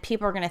doesn't,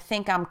 people are going to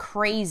think I'm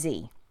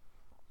crazy.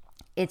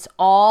 It's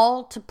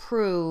all to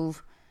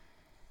prove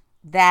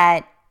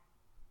that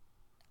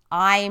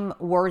I'm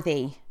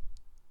worthy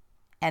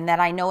and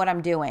that I know what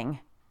I'm doing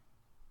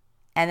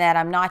and that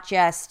I'm not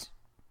just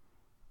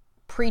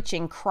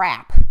preaching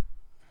crap.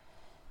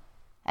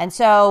 And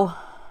so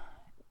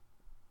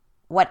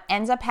what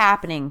ends up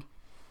happening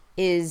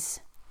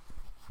is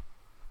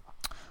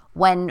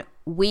when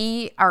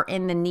we are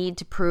in the need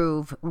to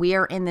prove, we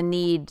are in the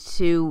need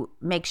to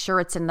make sure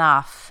it's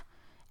enough,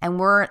 and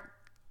we're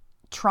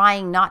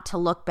trying not to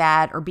look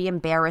bad or be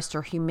embarrassed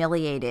or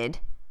humiliated,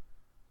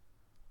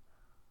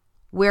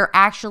 we're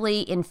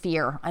actually in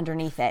fear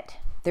underneath it.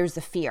 There's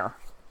the fear.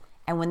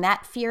 And when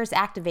that fear is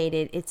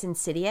activated, it's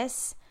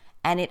insidious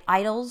and it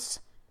idles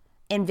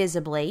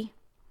invisibly.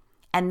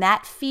 And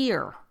that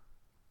fear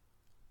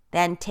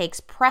then takes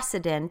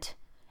precedent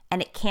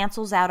and it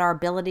cancels out our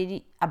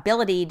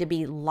ability to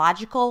be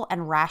logical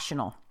and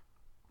rational.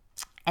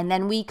 And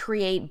then we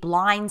create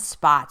blind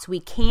spots. We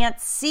can't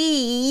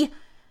see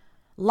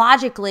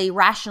logically,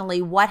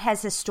 rationally what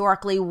has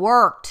historically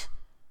worked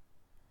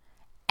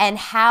and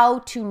how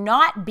to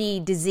not be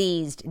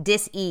diseased.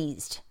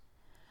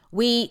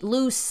 We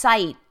lose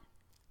sight,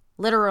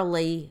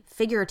 literally,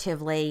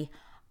 figuratively,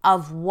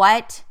 of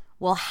what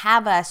will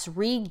have us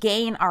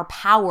regain our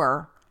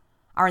power,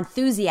 our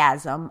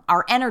enthusiasm,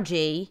 our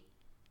energy,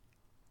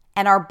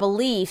 and our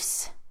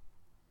beliefs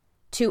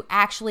to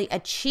actually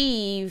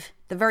achieve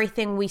the very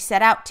thing we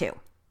set out to.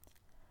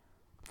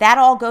 That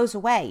all goes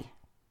away.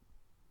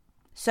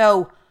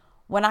 So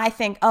when I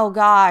think, oh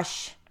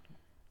gosh,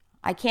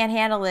 I can't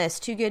handle this,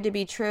 too good to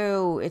be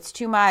true, it's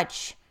too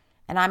much,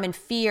 and I'm in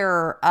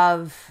fear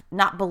of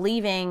not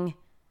believing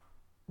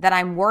that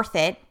I'm worth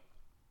it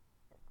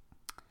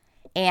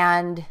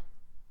and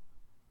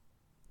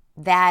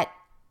that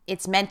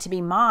it's meant to be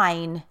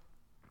mine,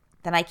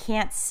 then I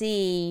can't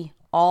see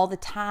all the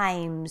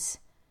times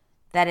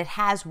that it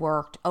has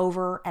worked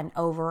over and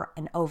over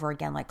and over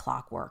again like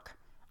clockwork.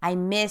 I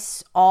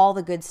miss all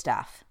the good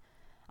stuff.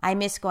 I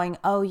miss going,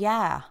 oh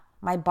yeah,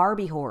 my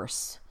Barbie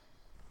horse.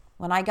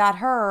 When I got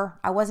her,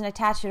 I wasn't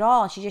attached at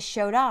all. She just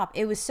showed up.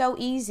 It was so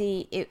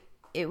easy.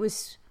 It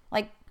was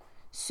like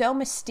so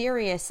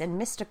mysterious and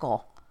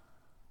mystical.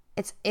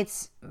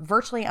 It's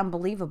virtually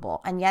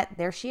unbelievable. And yet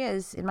there she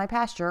is in my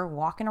pasture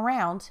walking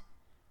around.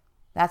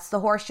 That's the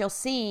horse you'll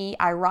see.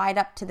 I ride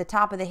up to the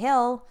top of the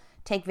hill,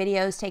 take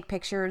videos, take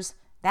pictures.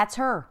 That's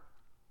her.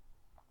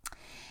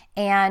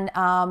 And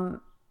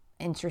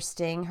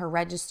interesting, her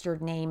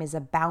registered name is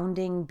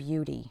Abounding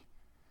Beauty.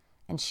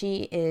 And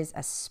she is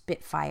a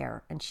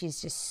spitfire. And she's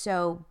just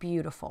so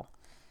beautiful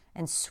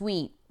and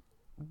sweet.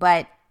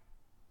 But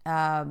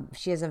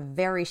She has a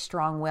very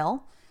strong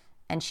will,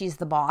 and she's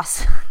the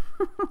boss.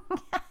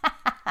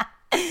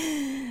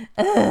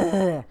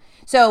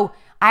 So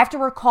I have to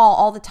recall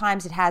all the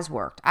times it has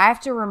worked. I have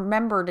to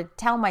remember to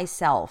tell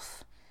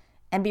myself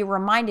and be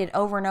reminded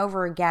over and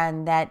over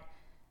again that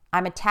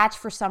I'm attached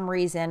for some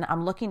reason.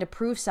 I'm looking to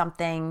prove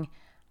something.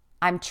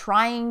 I'm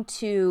trying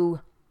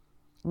to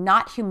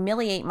not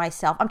humiliate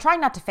myself. I'm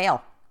trying not to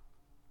fail.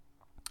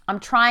 I'm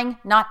trying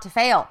not to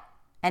fail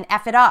and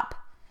F it up.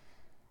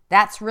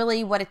 That's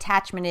really what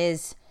attachment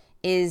is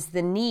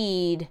the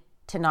need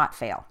to not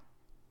fail.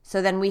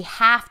 So then we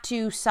have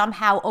to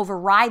somehow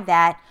override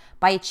that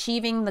by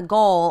achieving the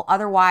goal.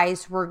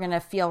 Otherwise, we're going to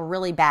feel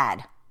really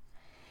bad.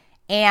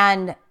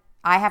 And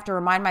I have to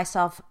remind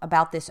myself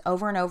about this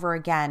over and over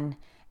again,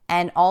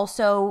 and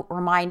also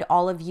remind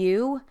all of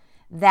you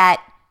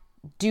that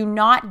do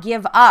not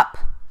give up.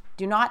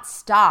 Do not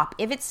stop.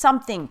 If it's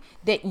something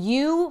that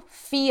you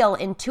feel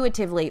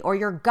intuitively, or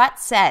your gut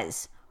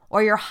says,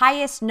 or your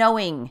highest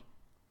knowing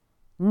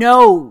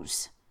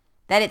knows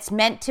that it's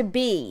meant to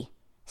be,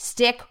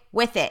 stick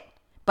with it,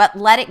 but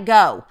let it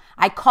go.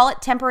 I call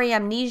it temporary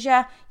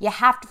amnesia. You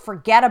have to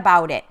forget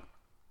about it.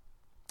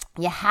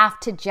 You have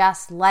to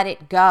just let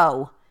it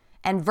go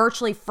and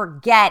virtually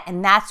forget,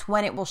 and that's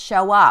when it will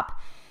show up.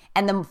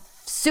 And the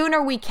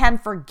sooner we can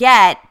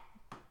forget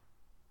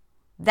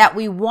that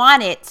we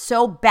want it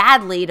so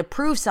badly to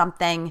prove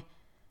something,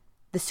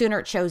 the sooner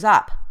it shows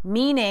up.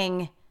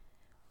 Meaning,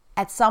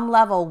 at some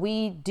level,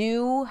 we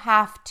do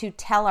have to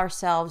tell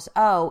ourselves,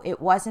 oh, it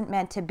wasn't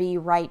meant to be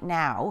right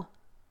now.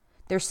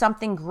 There's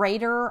something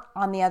greater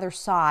on the other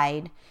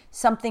side,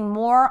 something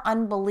more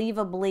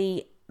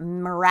unbelievably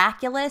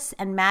miraculous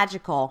and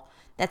magical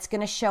that's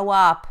going to show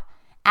up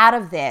out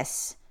of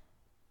this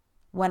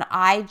when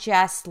I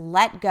just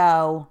let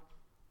go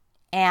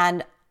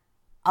and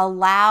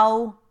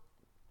allow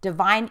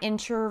divine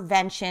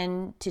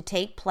intervention to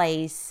take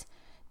place,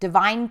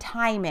 divine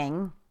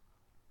timing,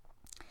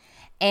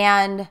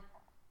 and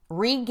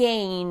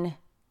regain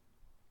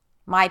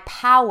my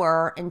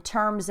power in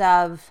terms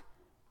of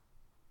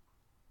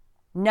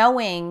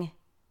knowing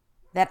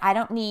that I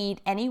don't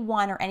need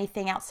anyone or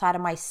anything outside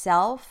of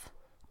myself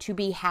to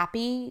be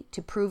happy,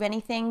 to prove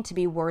anything, to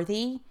be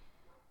worthy,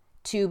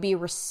 to be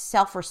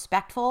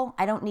self-respectful.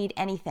 I don't need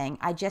anything.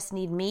 I just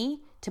need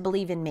me to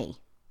believe in me.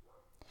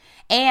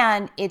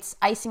 And it's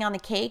icing on the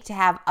cake to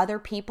have other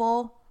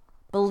people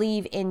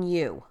believe in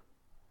you.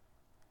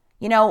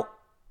 You know,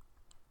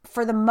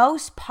 for the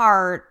most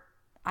part,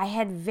 I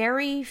had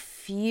very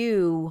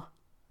few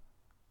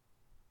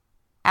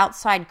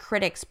outside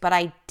critics, but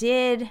I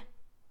did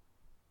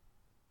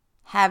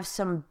have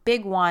some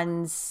big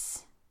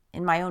ones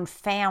in my own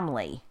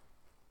family.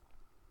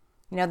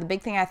 You know, the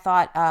big thing I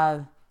thought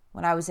of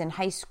when I was in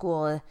high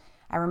school,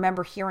 I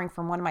remember hearing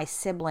from one of my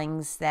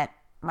siblings that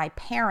my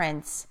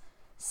parents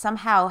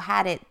somehow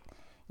had it,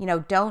 you know,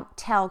 don't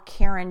tell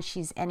Karen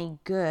she's any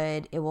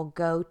good, it will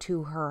go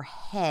to her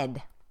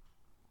head.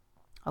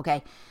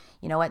 Okay,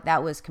 you know what?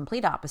 That was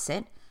complete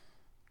opposite.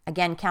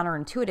 Again,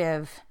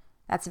 counterintuitive.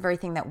 That's the very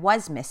thing that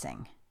was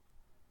missing,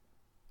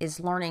 is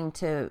learning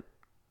to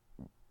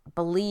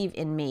believe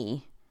in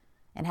me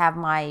and have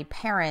my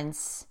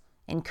parents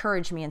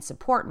encourage me and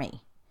support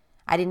me.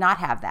 I did not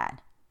have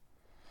that.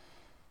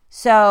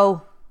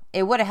 So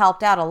it would have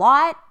helped out a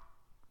lot.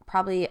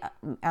 Probably,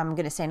 I'm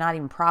going to say not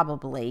even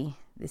probably.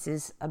 This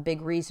is a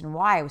big reason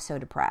why I was so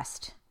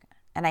depressed.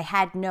 And I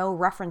had no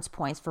reference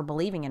points for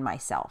believing in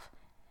myself.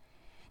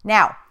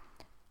 Now,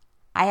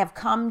 I have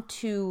come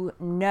to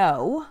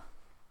know,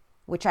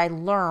 which I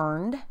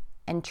learned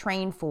and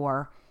trained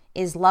for,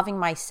 is loving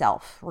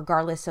myself,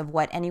 regardless of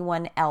what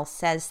anyone else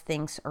says,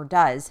 thinks, or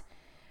does.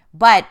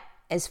 But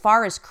as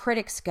far as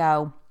critics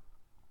go,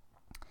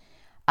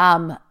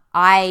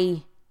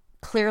 I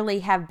clearly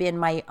have been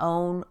my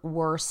own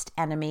worst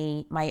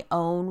enemy, my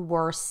own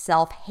worst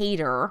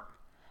self-hater,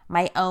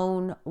 my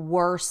own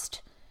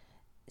worst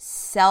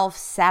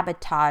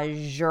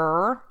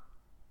self-sabotager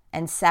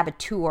and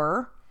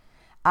saboteur.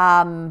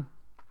 So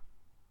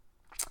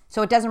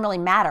it doesn't really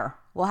matter.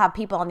 We'll have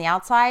people on the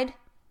outside,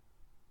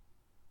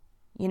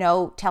 you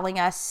know, telling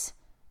us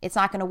it's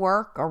not going to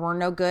work or we're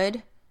no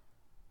good.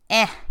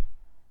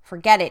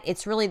 Forget it.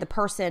 It's really the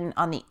person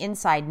on the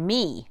inside,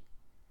 me,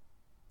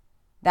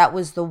 that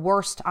was the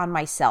worst on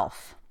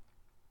myself.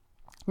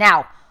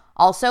 Now,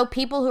 also,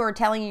 people who are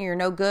telling you you're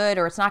no good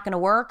or it's not going to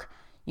work,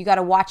 you got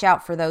to watch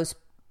out for those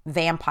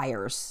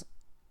vampires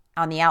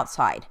on the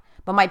outside.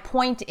 But my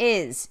point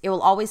is, it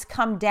will always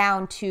come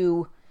down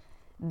to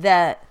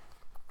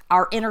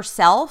our inner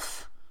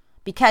self,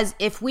 because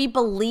if we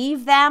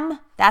believe them,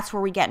 that's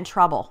where we get in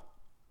trouble.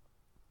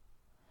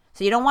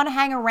 So you don't want to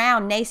hang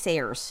around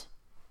naysayers.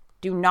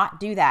 Do not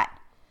do that.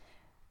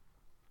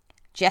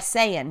 Just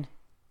saying.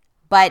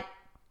 But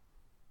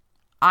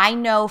I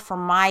know for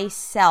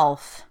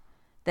myself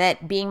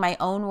that being my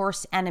own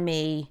worst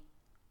enemy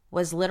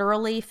was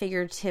literally,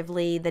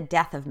 figuratively, the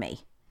death of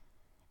me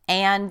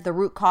and the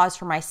root cause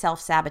for my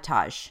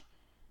self-sabotage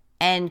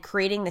and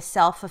creating the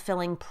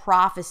self-fulfilling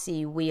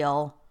prophecy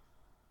wheel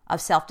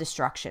of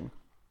self-destruction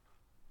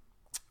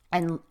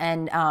and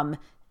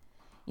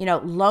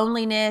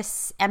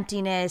loneliness,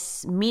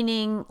 emptiness,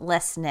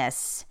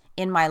 meaninglessness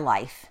in my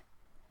life.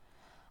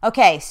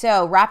 Okay,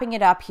 so wrapping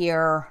it up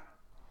here,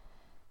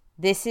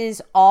 this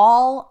is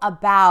all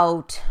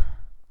about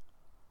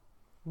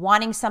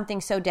wanting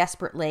something so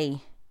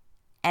desperately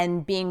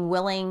and being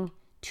willing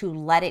to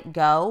let it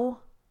go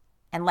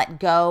and let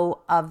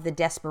go of the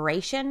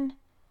desperation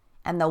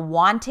and the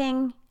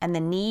wanting and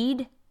the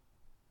need.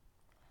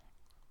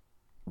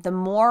 The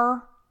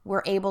more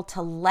we're able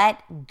to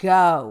let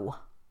go,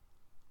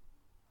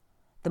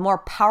 the more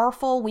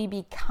powerful we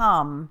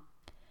become,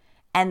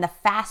 and the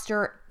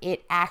faster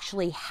it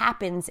actually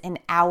happens in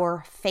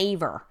our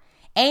favor.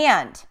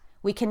 And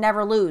we can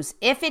never lose.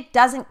 If it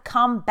doesn't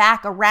come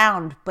back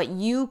around, but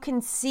you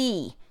can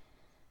see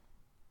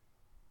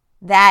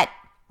that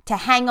to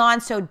hang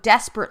on so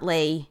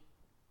desperately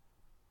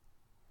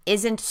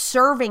isn't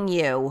serving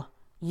you,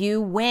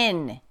 you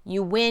win.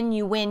 You win,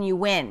 you win, you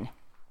win.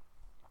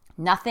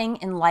 Nothing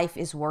in life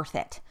is worth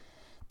it.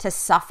 To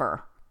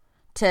suffer,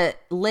 to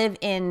live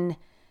in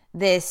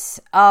this,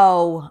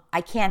 oh,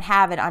 I can't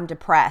have it, I'm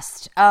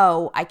depressed.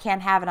 Oh, I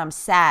can't have it, I'm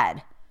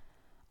sad.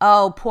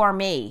 Oh, poor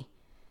me.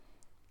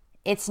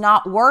 It's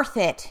not worth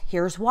it.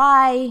 Here's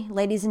why,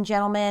 ladies and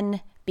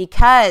gentlemen.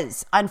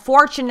 Because,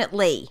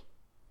 unfortunately,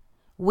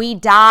 we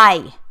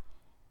die.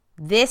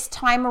 This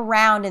time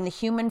around in the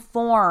human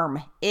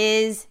form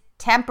is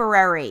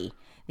temporary.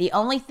 The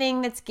only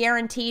thing that's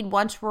guaranteed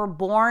once we're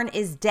born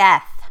is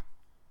death.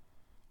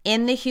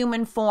 In the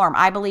human form,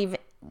 I believe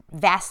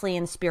vastly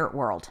in the spirit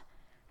world.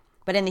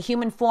 But in the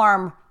human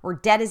form, we're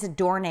dead as a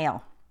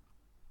doornail.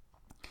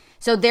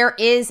 So there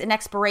is an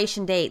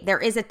expiration date. There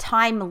is a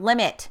time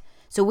limit.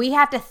 So we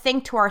have to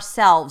think to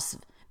ourselves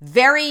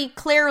very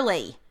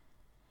clearly,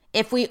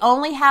 if we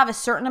only have a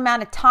certain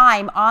amount of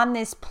time on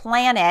this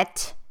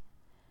planet,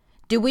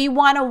 do we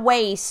want to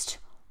waste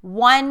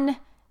 1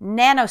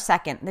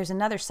 nanosecond? There's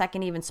another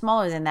second even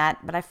smaller than that,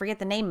 but I forget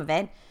the name of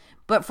it.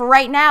 But for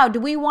right now, do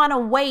we want to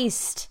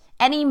waste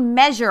any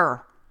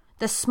measure,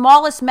 the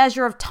smallest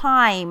measure of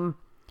time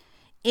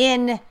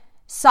in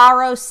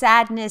sorrow,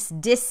 sadness,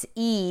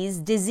 dis-ease,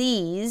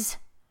 disease,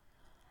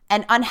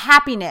 and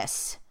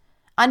unhappiness,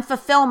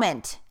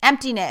 unfulfillment,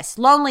 emptiness,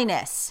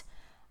 loneliness,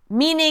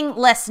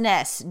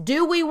 meaninglessness?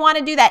 Do we want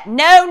to do that?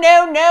 No,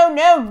 no, no,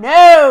 no,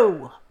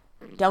 no.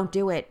 Don't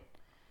do it.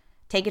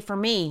 Take it from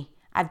me.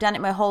 I've done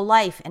it my whole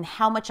life, and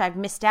how much I've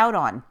missed out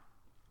on.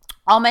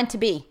 All meant to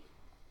be.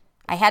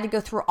 I had to go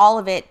through all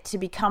of it to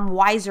become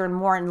wiser and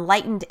more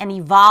enlightened and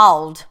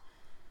evolved.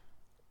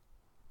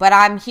 But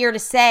I'm here to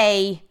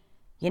say,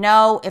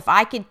 if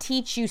I could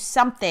teach you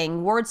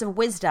something, words of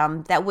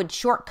wisdom that would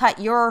shortcut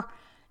your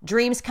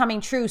dreams coming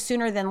true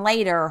sooner than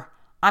later,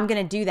 I'm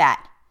going to do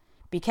that.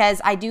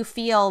 Because I do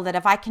feel that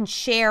if I can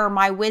share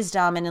my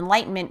wisdom and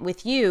enlightenment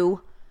with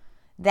you,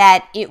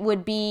 that it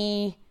would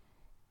be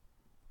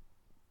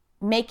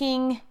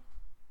making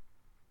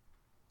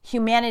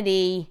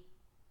humanity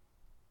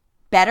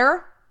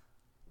better,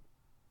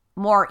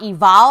 more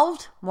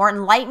evolved, more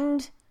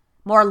enlightened,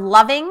 more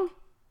loving,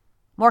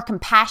 more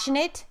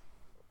compassionate,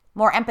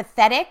 more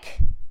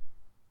empathetic,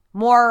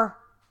 more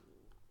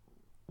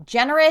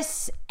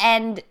generous,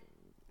 and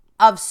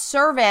of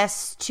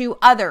service to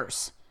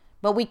others.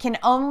 But we can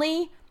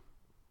only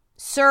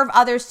serve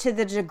others to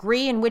the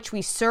degree in which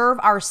we serve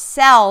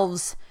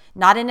ourselves,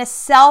 not in a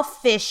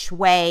selfish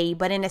way,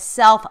 but in a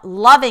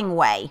self-loving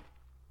way.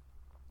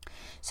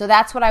 So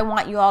that's what I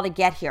want you all to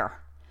get here.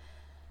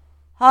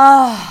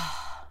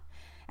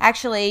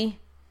 Actually,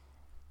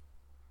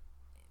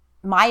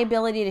 my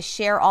ability to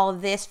share all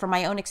of this from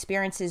my own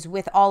experiences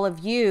with all of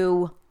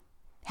you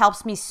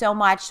helps me so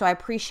much. So I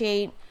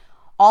appreciate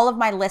all of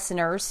my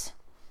listeners,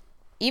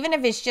 even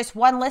if it's just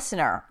one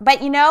listener.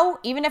 But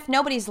even if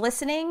nobody's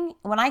listening,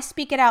 when I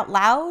speak it out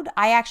loud,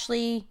 I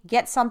actually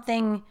get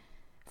something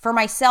for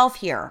myself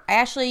here. I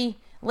actually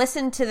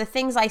listen to the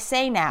things I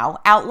say now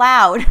out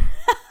loud.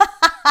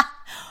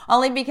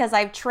 Only because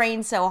I've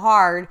trained so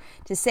hard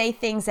to say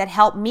things that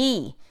help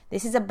me.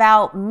 This is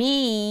about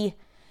me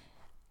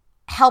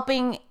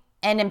helping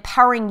and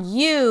empowering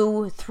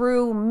you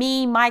through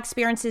me, my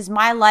experiences,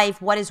 my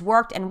life, what has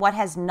worked and what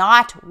has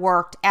not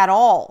worked at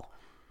all.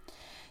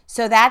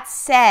 So that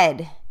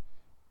said,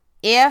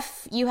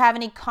 if you have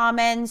any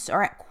comments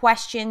or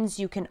questions,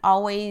 you can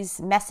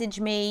always message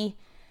me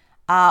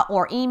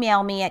or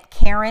email me at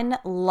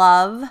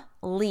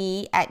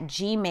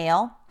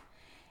KarenLoveLee@gmail.com.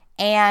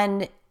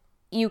 And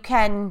you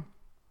can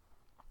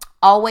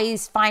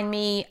always find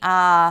me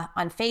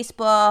on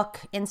Facebook,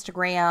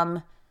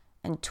 Instagram,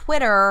 and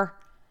Twitter.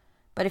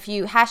 But if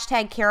you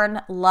hashtag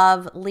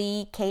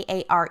KarenLoveLee,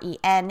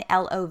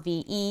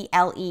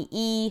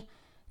 KarenLoveLee,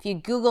 if you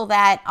Google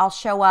that, I'll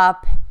show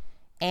up.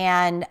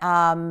 And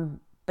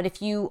but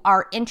if you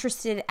are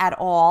interested at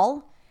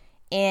all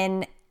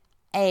in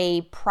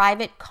a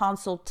private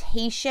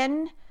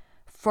consultation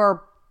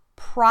for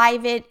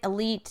private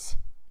elite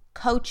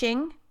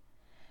coaching,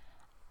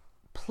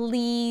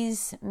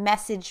 please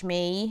message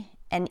me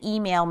and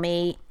email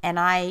me, and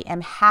I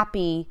am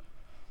happy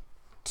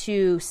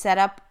to set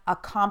up a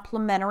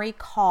complimentary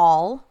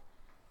call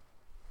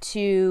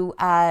to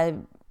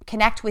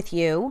connect with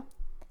you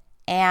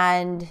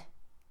and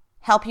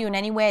help you in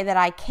any way that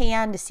I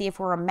can to see if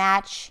we're a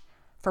match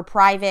for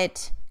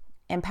private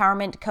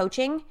empowerment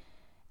coaching.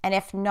 And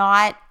if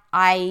not,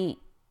 I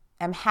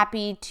am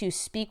happy to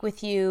speak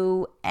with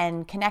you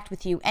and connect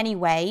with you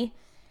anyway.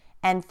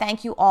 And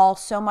thank you all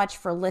so much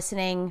for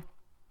listening.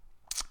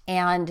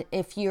 And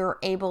if you're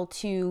able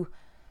to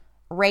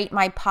rate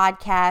my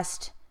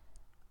podcast,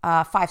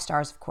 5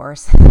 stars, of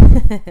course,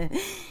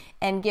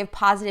 and give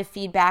positive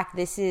feedback,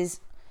 this is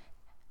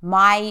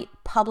my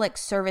public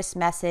service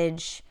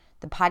message.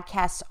 The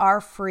podcasts are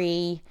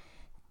free,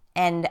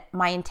 and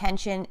my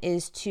intention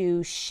is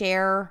to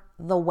share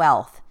the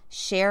wealth,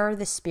 share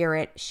the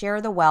spirit,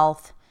 share the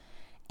wealth,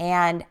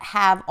 and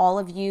have all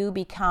of you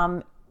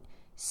become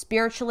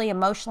spiritually,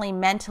 emotionally,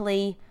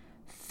 mentally,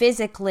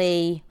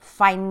 physically,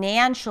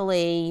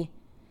 financially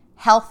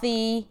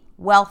healthy,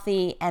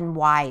 wealthy, and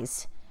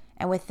wise.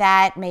 And with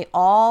that, may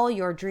all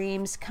your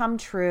dreams come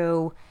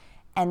true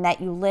and that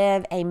you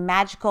live a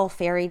magical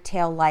fairy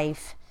tale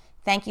life.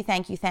 Thank you,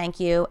 thank you, thank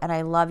you, and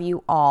I love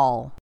you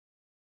all.